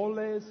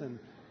frijoles? And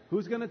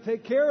who's going to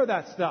take care of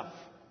that stuff?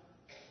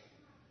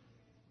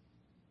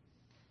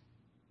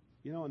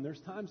 And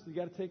there's times you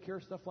got to take care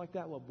of stuff like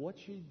that. Well, what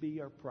should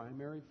be our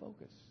primary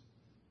focus?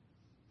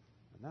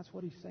 And that's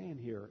what he's saying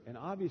here. And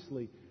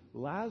obviously,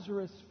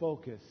 Lazarus'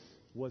 focus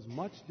was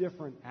much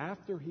different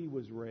after he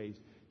was raised.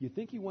 You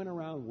think he went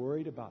around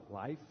worried about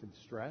life and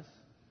stress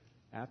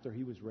after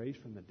he was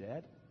raised from the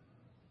dead?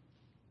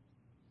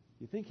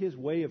 You think his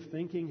way of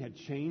thinking had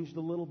changed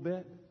a little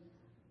bit?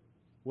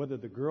 Whether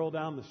the girl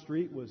down the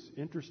street was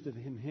interested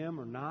in him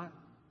or not,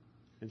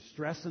 and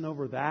stressing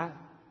over that,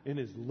 in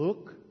his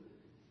look,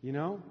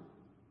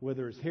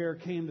 whether his hair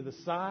came to the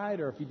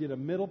side or if he did a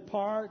middle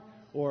part,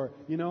 or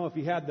if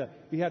he had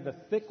the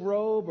thick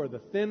robe or the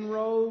thin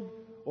robe,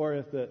 or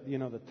if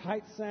the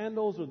tight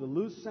sandals or the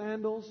loose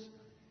sandals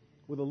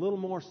with a little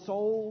more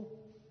sole.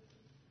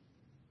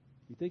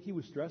 You think he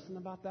was stressing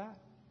about that?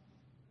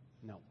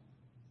 No.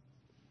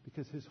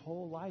 Because his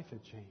whole life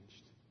had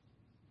changed.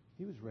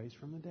 He was raised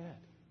from the dead.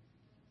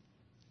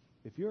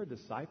 If you're a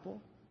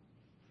disciple,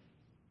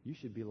 you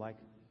should be like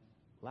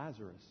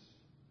Lazarus.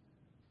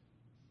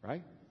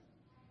 Right?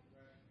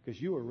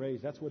 Because you were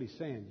raised, that's what he's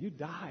saying. You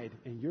died,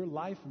 and your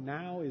life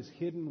now is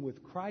hidden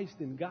with Christ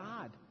in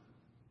God.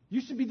 You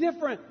should be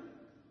different.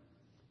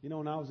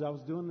 When I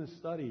was doing this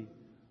study,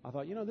 I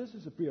thought, this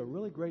is be a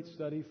really great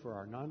study for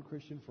our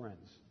non-Christian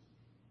friends.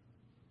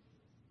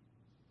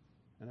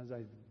 And as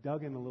I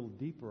dug in a little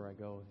deeper, I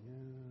go,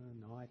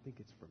 no, I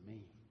think it's for me.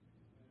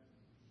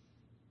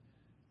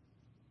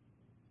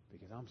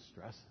 Because I'm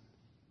stressing.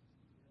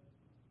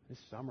 This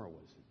summer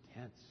was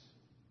intense.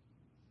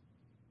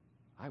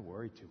 I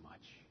worry too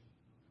much.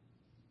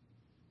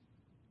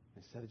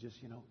 Instead of just,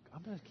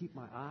 I'm going to keep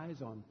my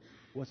eyes on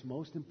what's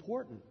most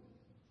important.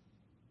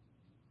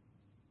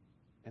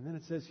 And then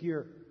it says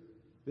here,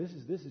 this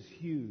is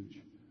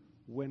huge.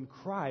 When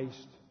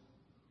Christ,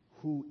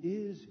 who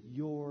is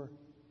your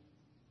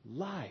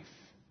life.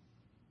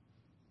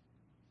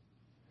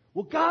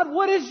 Well, God,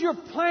 what is your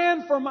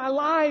plan for my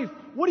life?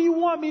 What do you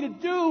want me to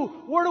do?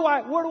 Where do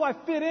I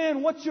fit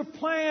in? What's your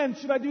plan?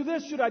 Should I do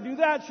this? Should I do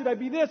that? Should I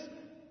be this?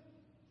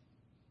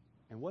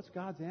 And what's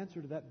God's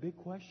answer to that big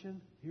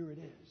question? Here it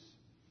is.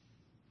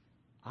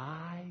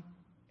 I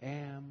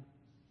am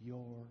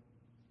your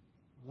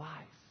life.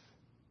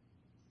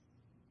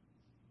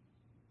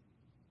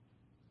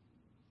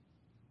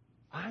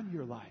 I'm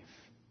your life.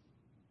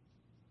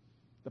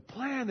 The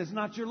plan is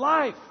not your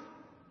life.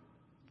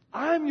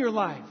 I'm your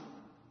life.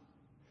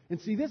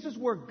 And see, this is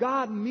where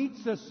God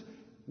meets us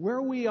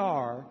where we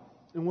are,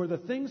 and where the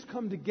things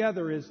come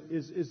together is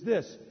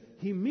this.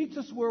 He meets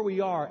us where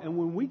we are, and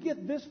when we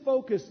get this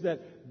focus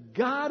that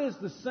God is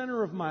the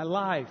center of my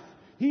life,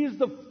 He is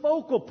the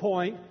focal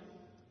point,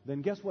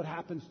 then guess what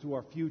happens to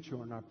our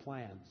future and our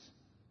plans?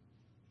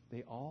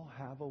 They all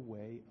have a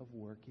way of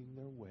working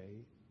their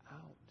way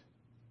out.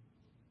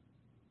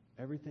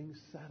 Everything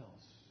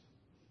settles.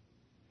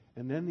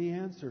 And then the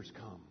answers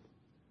come.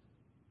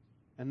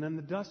 And then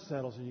the dust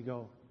settles and you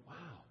go, wow,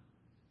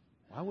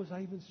 why was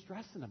I even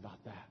stressing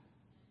about that?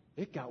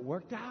 It got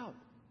worked out.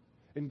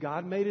 And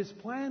God made His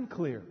plan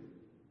clear.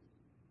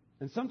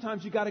 And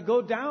sometimes you got to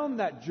go down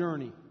that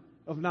journey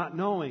of not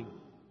knowing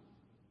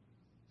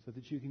so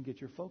that you can get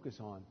your focus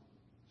on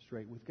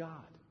straight with God.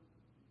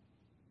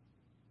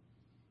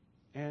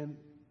 And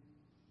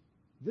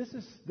this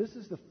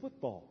is the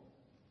football.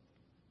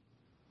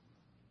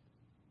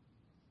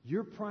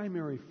 Your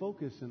primary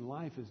focus in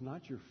life is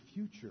not your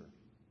future.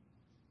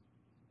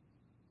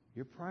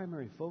 Your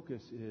primary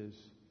focus is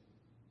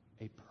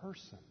a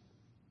person.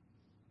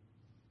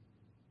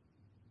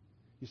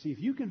 You see, if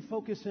you can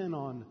focus in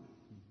on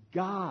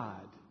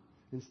God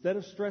instead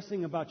of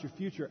stressing about your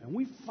future, and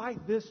we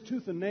fight this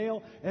tooth and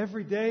nail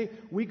every day.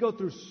 We go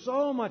through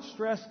so much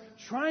stress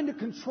trying to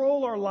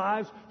control our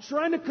lives,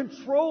 trying to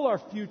control our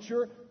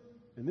future,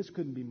 and this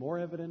couldn't be more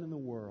evident in the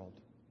world.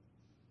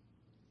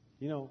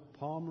 You know,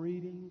 palm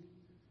reading,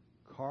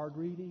 card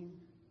reading,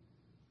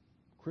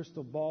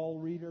 crystal ball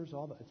readers,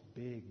 all that. It's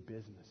big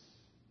business.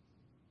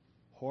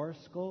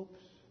 Horoscopes,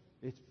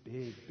 it's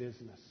big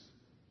business.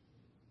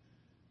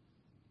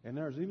 And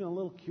there's even a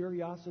little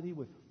curiosity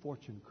with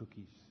fortune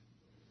cookies.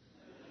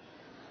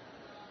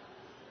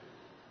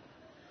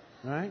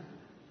 Right?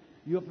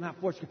 You open that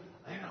fortune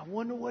cookie, I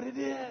wonder what it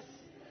is.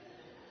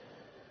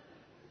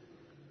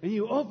 And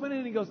you open it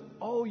and he goes,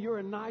 oh, you're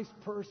a nice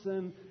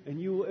person and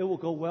it will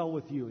go well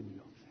with you. And you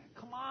go,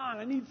 come on,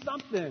 I need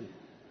something.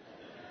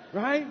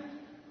 Right?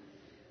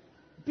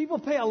 People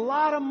pay a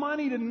lot of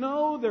money to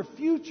know their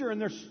future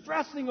and they're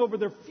stressing over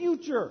their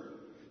future.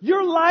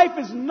 Your life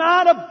is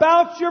not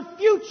about your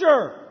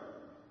future.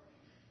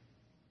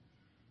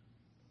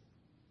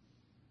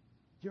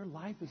 Your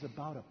life is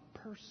about a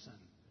person.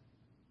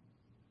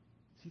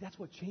 See, that's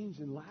what changed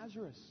in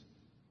Lazarus.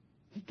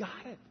 He got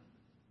it.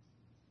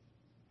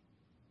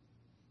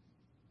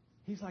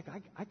 He's like,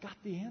 I got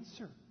the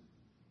answer.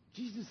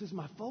 Jesus is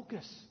my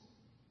focus.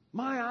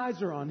 My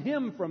eyes are on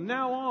Him from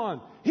now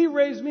on. He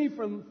raised me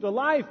from the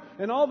life.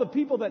 And all the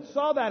people that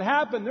saw that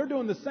happen, they're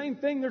doing the same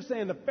thing. They're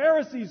saying the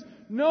Pharisees,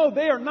 no,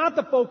 they are not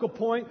the focal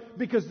point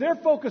because they're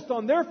focused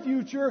on their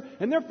future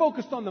and they're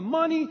focused on the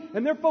money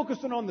and they're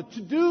focused on the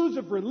to-dos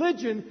of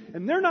religion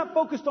and they're not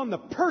focused on the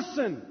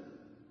person.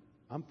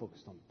 I'm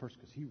focused on the person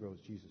because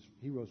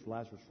He rose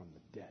Lazarus from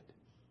the dead.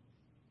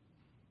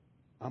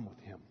 I'm with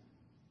Him.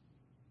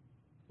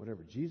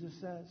 Whatever Jesus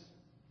says,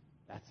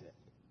 that's it.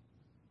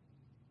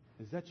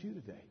 Is that you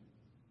today?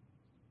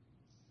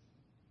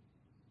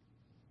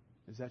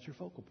 Is that your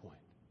focal point?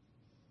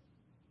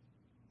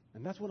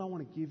 And that's what I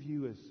want to give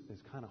you as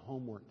kind of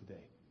homework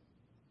today.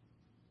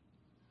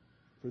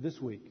 For this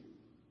week,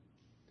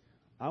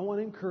 I want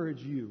to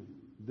encourage you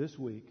this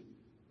week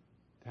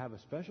to have a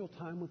special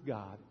time with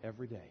God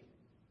every day.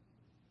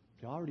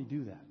 You already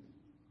do that.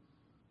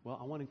 Well,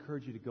 I want to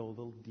encourage you to go a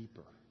little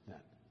deeper then.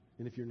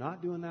 And if you're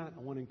not doing that,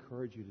 I want to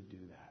encourage you to do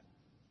that.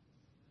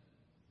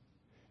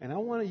 And I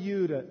want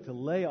you to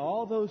lay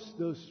all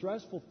those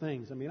stressful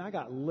things. I mean, I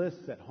got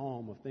lists at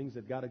home of things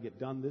that got to get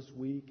done this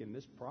week and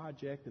this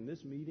project and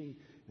this meeting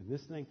and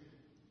this thing.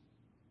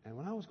 And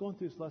when I was going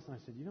through this lesson,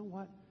 I said, you know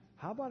what?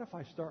 How about if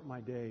I start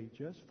my day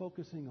just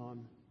focusing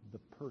on the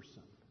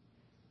person,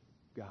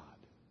 God?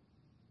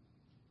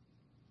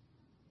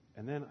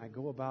 And then I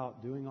go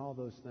about doing all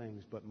those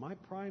things, but my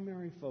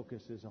primary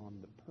focus is on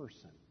the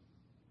person.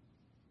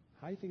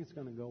 How do you think it's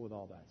going to go with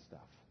all that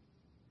stuff?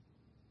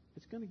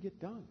 It's going to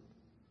get done.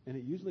 And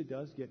it usually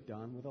does get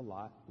done with a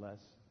lot less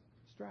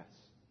stress.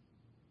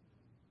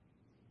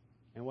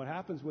 And what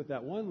happens with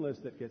that one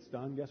list that gets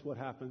done, guess what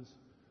happens?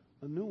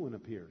 A new one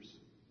appears.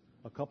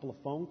 A couple of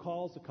phone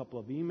calls, a couple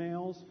of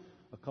emails,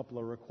 a couple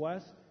of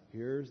requests.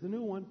 Here's the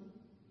new one.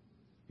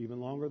 Even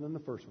longer than the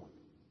first one.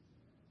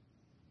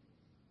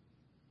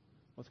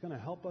 What's going to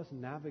help us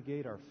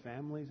navigate our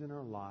families and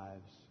our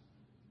lives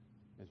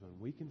is when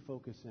we can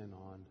focus in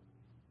on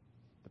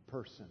the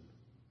person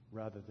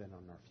rather than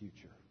on our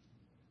future.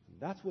 And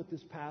that's what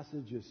this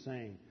passage is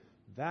saying.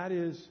 That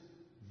is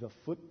the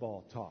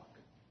football talk.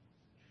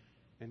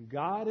 And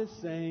God is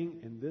saying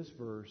in this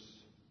verse,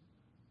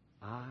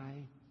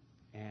 I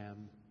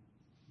am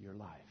your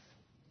life.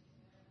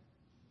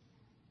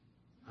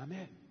 I'm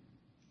it.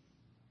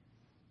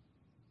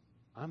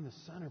 I'm the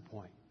center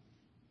point.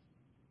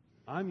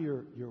 I'm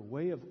your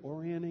way of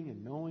orienting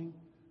and knowing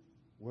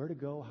where to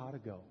go, how to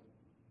go.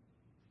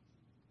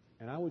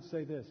 And I would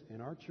say this, in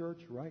our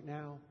church right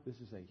now, this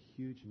is a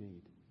huge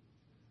need.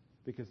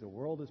 Because the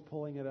world is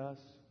pulling at us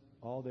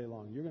all day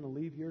long. You're going to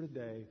leave here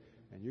today,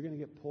 and you're going to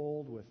get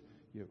pulled with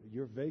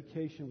your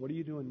vacation. What are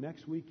you doing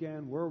next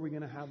weekend? Where are we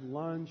going to have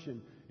lunch?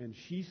 And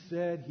she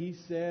said, he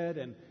said,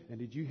 and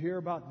did you hear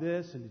about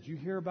this? And did you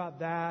hear about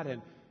that?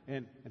 And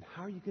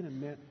how are you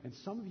going to... And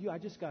some of you, I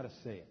just got to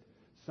say it.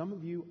 Some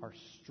of you are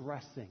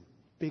stressing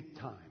big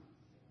time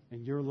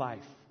in your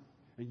life.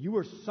 And you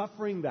are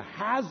suffering the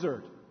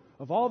hazard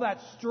of all that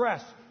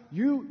stress.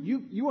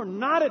 You are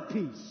not at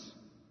peace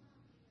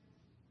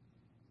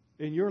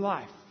in your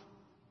life.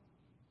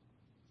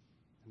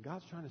 And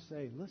God's trying to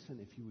say, listen,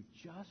 if you would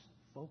just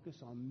focus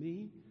on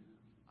me,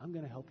 I'm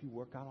going to help you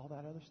work out all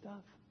that other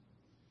stuff.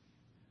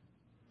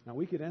 Now,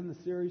 we could end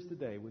the series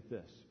today with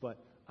this,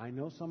 but I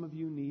know some of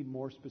you need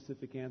more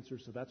specific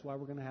answers, so that's why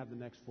we're going to have the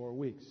next 4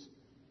 weeks.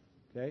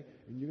 Okay?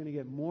 And you're going to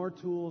get more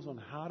tools on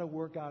how to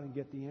work out and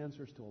get the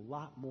answers to a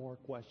lot more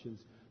questions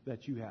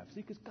that you have.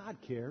 See, because God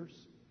cares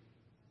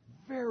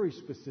very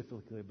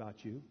specifically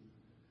about you.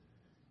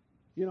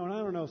 You know, and I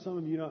don't know, some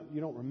of you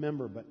don't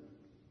remember, but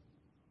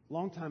a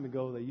long time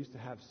ago they used to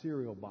have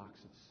cereal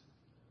boxes.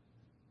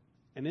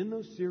 And in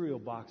those cereal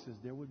boxes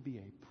there would be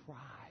a prize.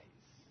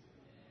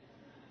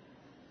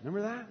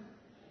 Remember that?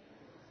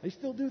 They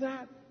still do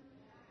that?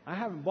 I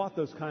haven't bought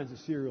those kinds of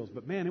cereals,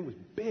 but man, it was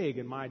big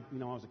in I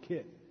was a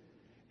kid.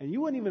 And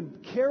you wouldn't even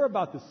care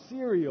about the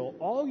cereal.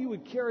 All you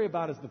would care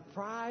about is the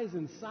prize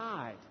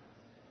inside.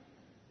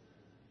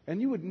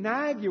 And you would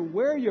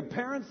wear your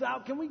parents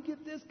out. Can we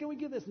get this? Can we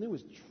get this? And it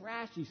was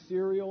trashy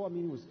cereal. I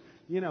mean, it was,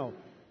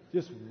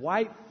 just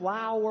white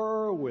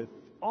flour with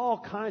all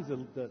kinds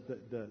of,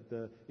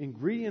 the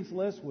ingredients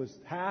list was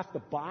half the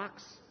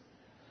box.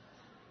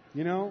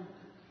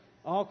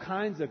 All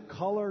kinds of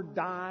color,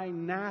 dye,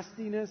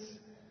 nastiness.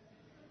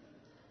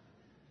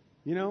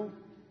 But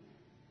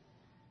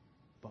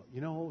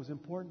you know what was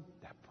important?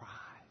 That prize.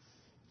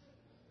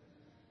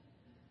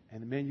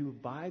 And man, you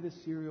would buy the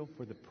cereal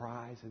for the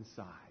prize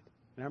inside.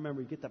 And I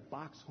remember you get that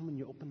box home and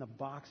you open the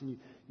box and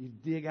you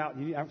dig out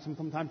and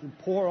sometimes you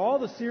pour all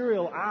the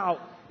cereal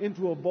out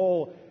into a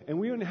bowl. And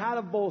we would have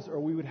a bowl of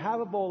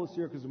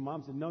cereal because the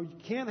mom said, no, you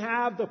can't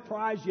have the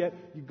prize yet.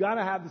 You've got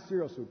to have the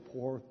cereal. So we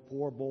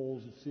pour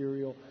bowls of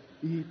cereal,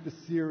 eat the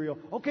cereal.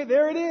 Okay,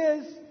 there it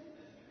is.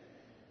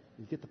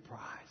 You get the prize.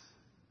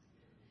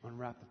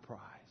 Unwrap the prize.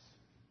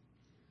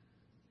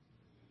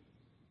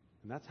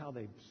 And that's how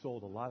they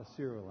sold a lot of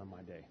cereal in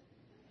my day.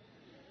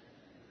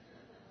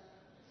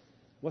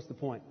 What's the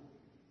point?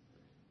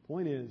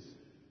 Point is,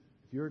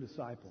 if you're a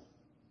disciple,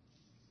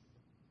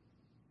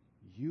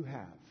 you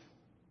have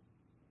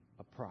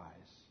a prize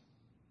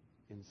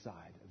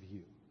inside of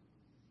you.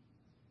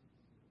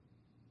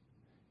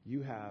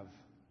 You have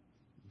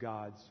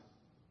God's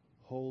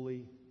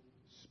Holy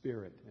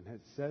Spirit. And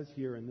it says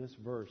here in this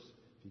verse,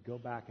 if you go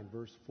back in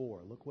verse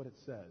 4, look what it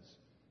says.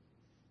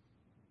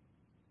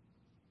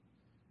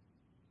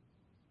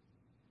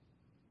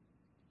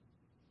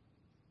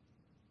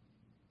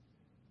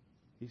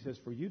 He says,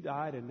 for you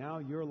died, and now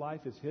your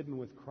life is hidden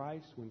with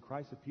Christ. When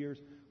Christ appears,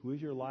 who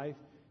is your life?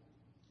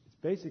 It's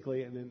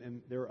basically,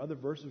 and there are other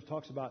verses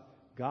talks about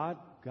God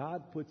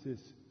puts His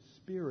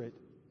Spirit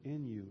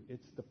in you.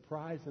 It's the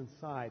prize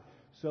inside,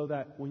 so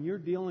that when you're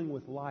dealing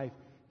with life,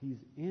 He's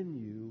in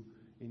you,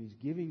 and He's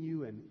giving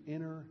you an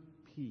inner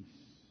peace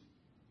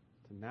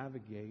to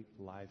navigate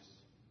life's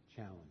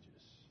challenges.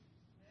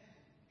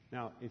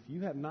 Now, if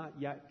you have not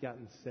yet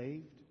gotten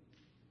saved,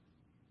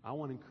 I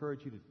want to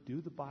encourage you to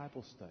do the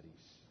Bible studies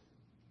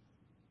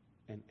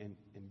and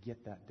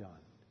get that done.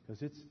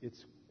 Because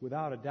it's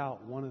without a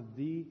doubt one of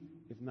the,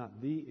 if not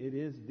it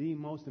is the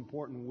most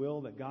important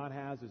will that God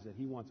has, is that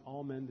He wants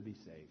all men to be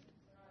saved.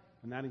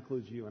 And that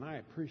includes you. And I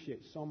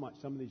appreciate so much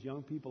some of these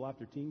young people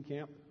after teen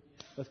camp.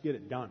 Let's get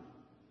it done.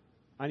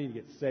 I need to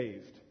get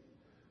saved.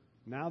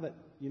 Now that,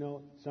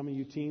 some of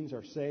you teens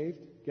are saved,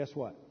 guess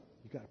what?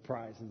 You've got a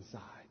prize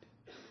inside.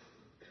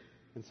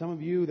 And some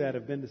of you that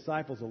have been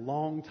disciples a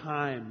long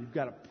time, you've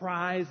got a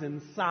prize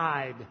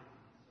inside.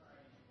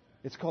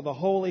 It's called the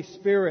Holy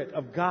Spirit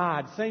of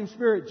God. Same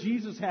Spirit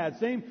Jesus had.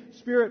 Same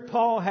Spirit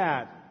Paul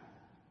had.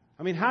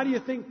 I mean, how do you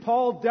think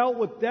Paul dealt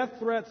with death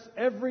threats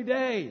every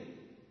day?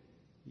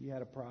 He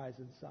had a prize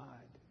inside.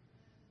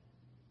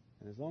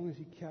 And as long as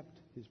he kept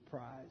his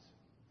prize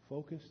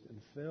focused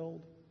and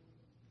filled,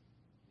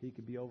 he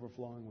could be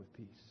overflowing with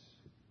peace.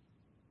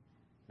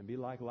 And be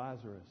like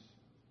Lazarus.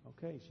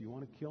 Okay, so you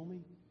want to kill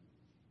me?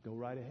 Go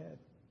right ahead.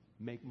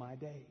 Make my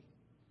day.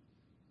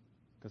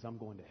 Because I'm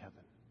going to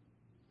heaven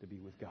to be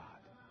with God.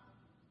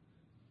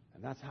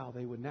 And that's how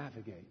they would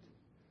navigate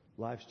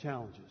life's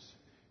challenges.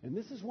 And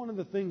this is one of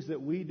the things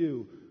that we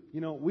do.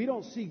 We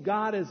don't see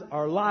God as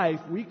our life.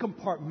 We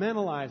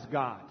compartmentalize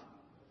God.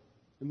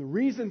 And the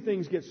reason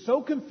things get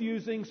so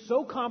confusing,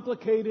 so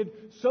complicated,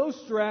 so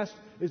stressed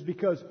is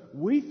because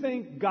we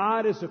think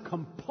God is a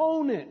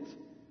component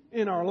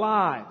in our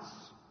lives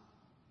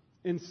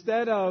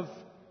instead of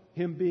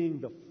Him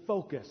being the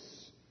focus.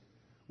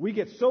 We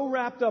get so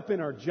wrapped up in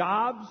our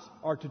jobs,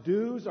 our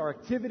to-dos, our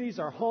activities,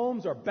 our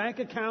homes, our bank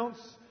accounts,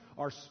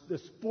 the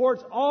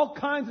sports, all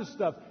kinds of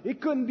stuff.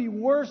 It couldn't be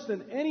worse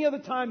than any other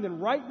time than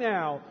right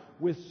now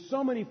with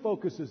so many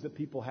focuses that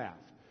people have.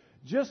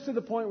 Just to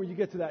the point where you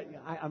get to that,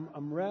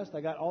 I'm rest, I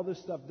got all this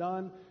stuff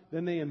done,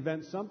 then they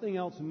invent something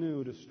else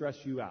new to stress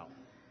you out.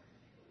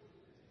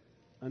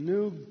 A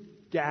new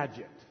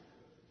gadget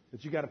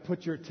that you got to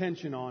put your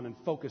attention on and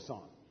focus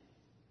on.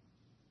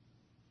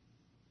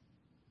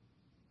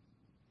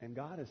 And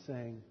God is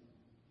saying,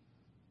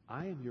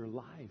 I am your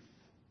life,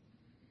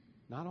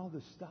 not all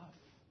this stuff.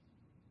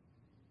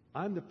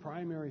 I'm the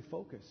primary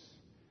focus.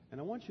 And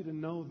I want you to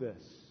know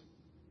this.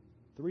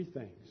 3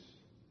 things.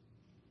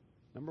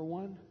 Number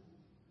 1,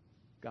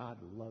 God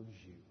loves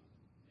you.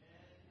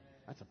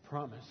 That's a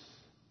promise.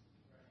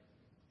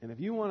 And if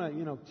you want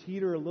to,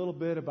 teeter a little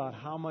bit about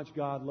how much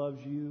God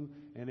loves you,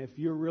 and if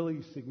you're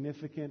really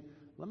significant,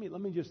 let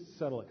me just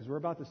settle it, because we're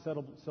about to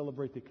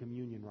celebrate the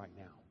communion right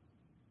now.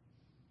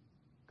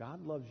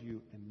 God loves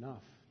you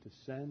enough to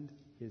send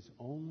His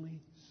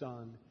only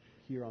Son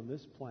here on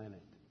this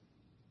planet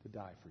to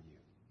die for you.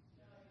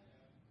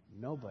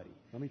 Nobody,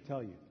 let me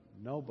tell you,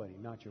 nobody,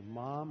 not your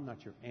mom,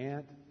 not your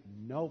aunt,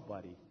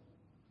 nobody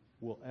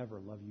will ever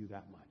love you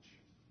that much.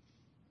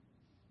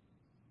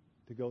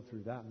 To go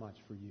through that much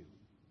for you.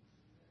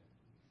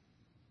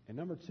 And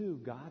number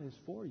 2, God is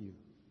for you.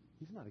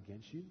 He's not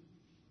against you.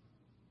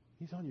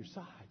 He's on your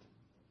side.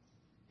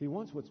 He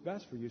wants what's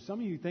best for you. Some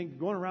of you think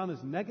going around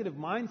this negative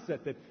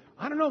mindset that,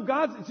 I don't know,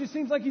 God, it just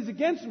seems like He's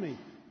against me.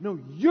 No,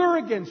 you're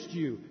against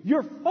you.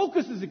 Your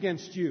focus is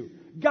against you.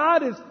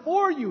 God is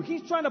for you.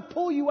 He's trying to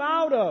pull you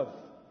out of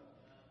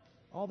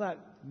all that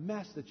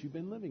mess that you've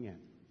been living in.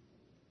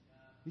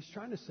 He's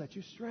trying to set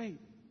you straight.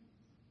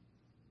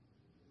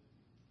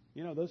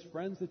 You know, those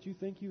friends that you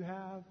think you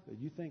have, that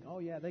you think, oh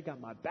yeah, they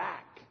got my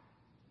back.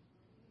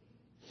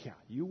 Yeah,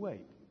 you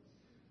wait.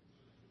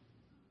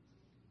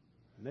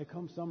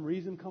 And some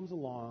reason comes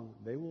along,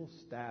 they will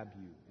stab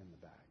you in the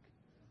back.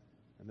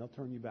 And they'll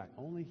turn you back.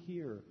 Only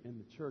here in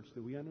the church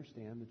do we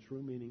understand the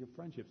true meaning of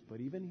friendships.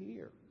 But even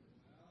here,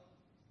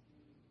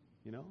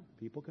 you know,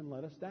 people can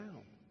let us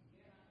down.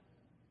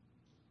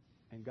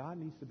 And God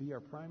needs to be our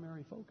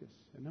primary focus.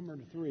 And number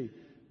 3,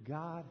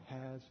 God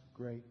has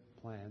great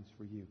plans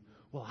for you.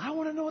 Well, I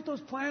want to know what those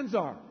plans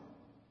are.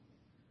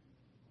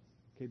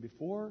 Okay,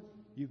 before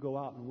you go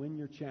out and win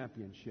your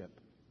championship,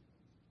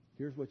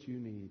 here's what you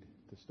need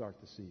to start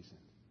the season.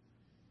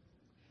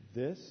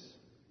 This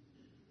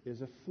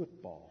is a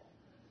football.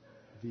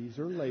 These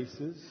are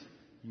laces.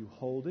 You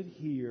hold it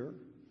here.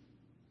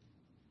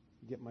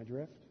 You get my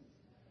drift?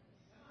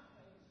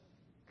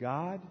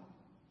 God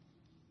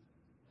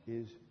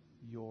is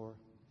your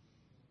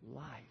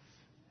life.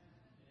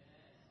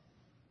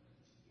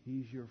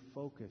 He's your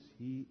focus.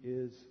 He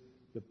is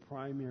the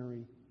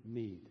primary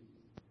need.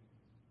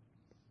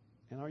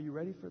 And are you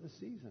ready for the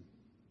season?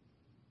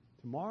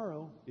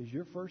 Tomorrow is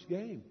your first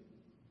game.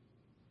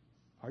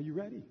 Are you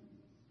ready?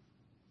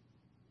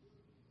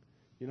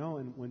 You know,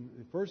 and when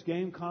the first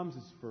game comes,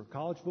 it's for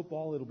college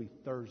football, it'll be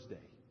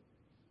Thursday.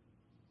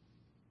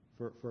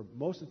 For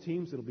most of the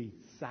teams, it'll be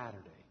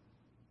Saturday.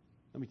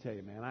 Let me tell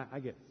you, man, I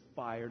get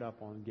fired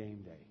up on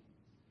game day.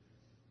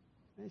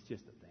 It's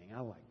just a thing. I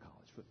like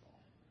college football.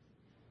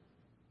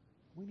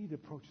 We need to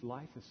approach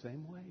life the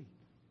same way.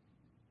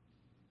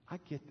 I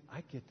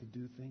get to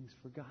do things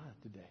for God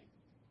today.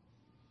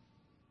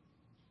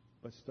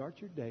 But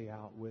start your day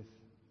out with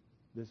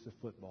this is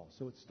football.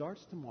 So it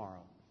starts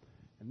tomorrow.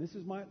 And this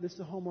is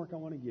the homework I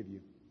want to give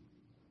you.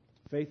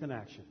 Faith in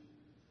action.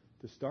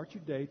 To start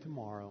your day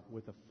tomorrow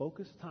with a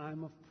focused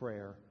time of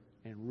prayer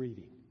and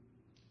reading.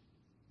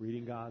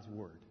 Reading God's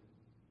Word.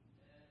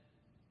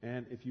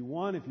 And if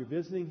you're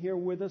visiting here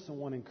with us, I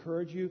want to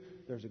encourage you,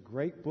 there's a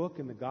great book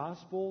in the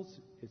Gospels.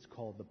 It's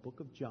called the Book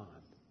of John.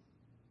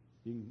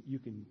 You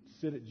can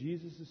sit at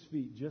Jesus'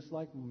 feet just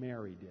like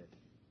Mary did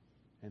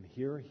and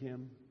hear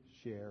Him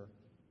share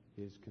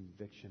His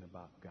conviction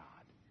about God.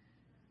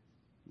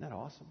 Isn't that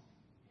awesome?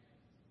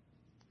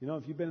 You know,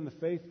 if you've been in the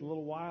faith a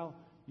little while,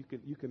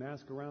 you can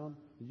ask around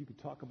and you can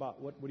talk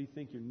about what do you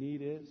think your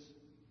need is.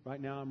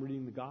 Right now I'm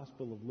reading the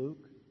Gospel of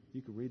Luke.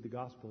 You can read the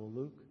Gospel of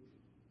Luke.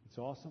 It's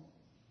awesome.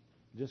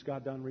 Just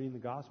got done reading the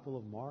Gospel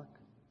of Mark.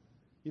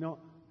 You know,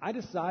 I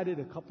decided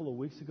a couple of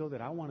weeks ago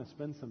that I want to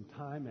spend some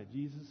time at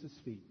Jesus'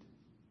 feet.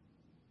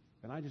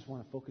 And I just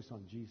want to focus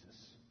on Jesus.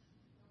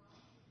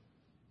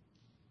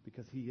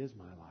 Because He is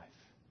my life.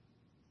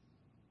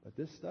 But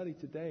this study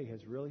today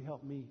has really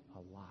helped me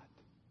a lot.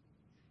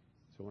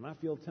 So when I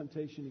feel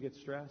temptation to get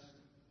stressed,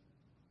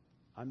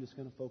 I'm just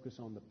going to focus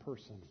on the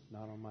person,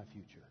 not on my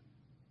future.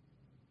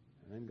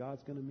 And then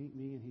God's going to meet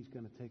me and He's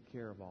going to take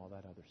care of all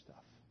that other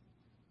stuff.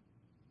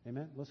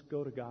 Amen? Let's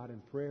go to God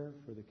in prayer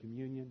for the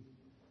communion.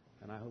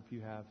 And I hope you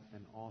have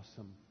an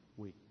awesome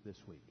week this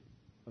week.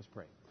 Let's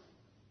pray.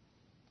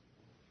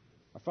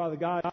 Our Father God,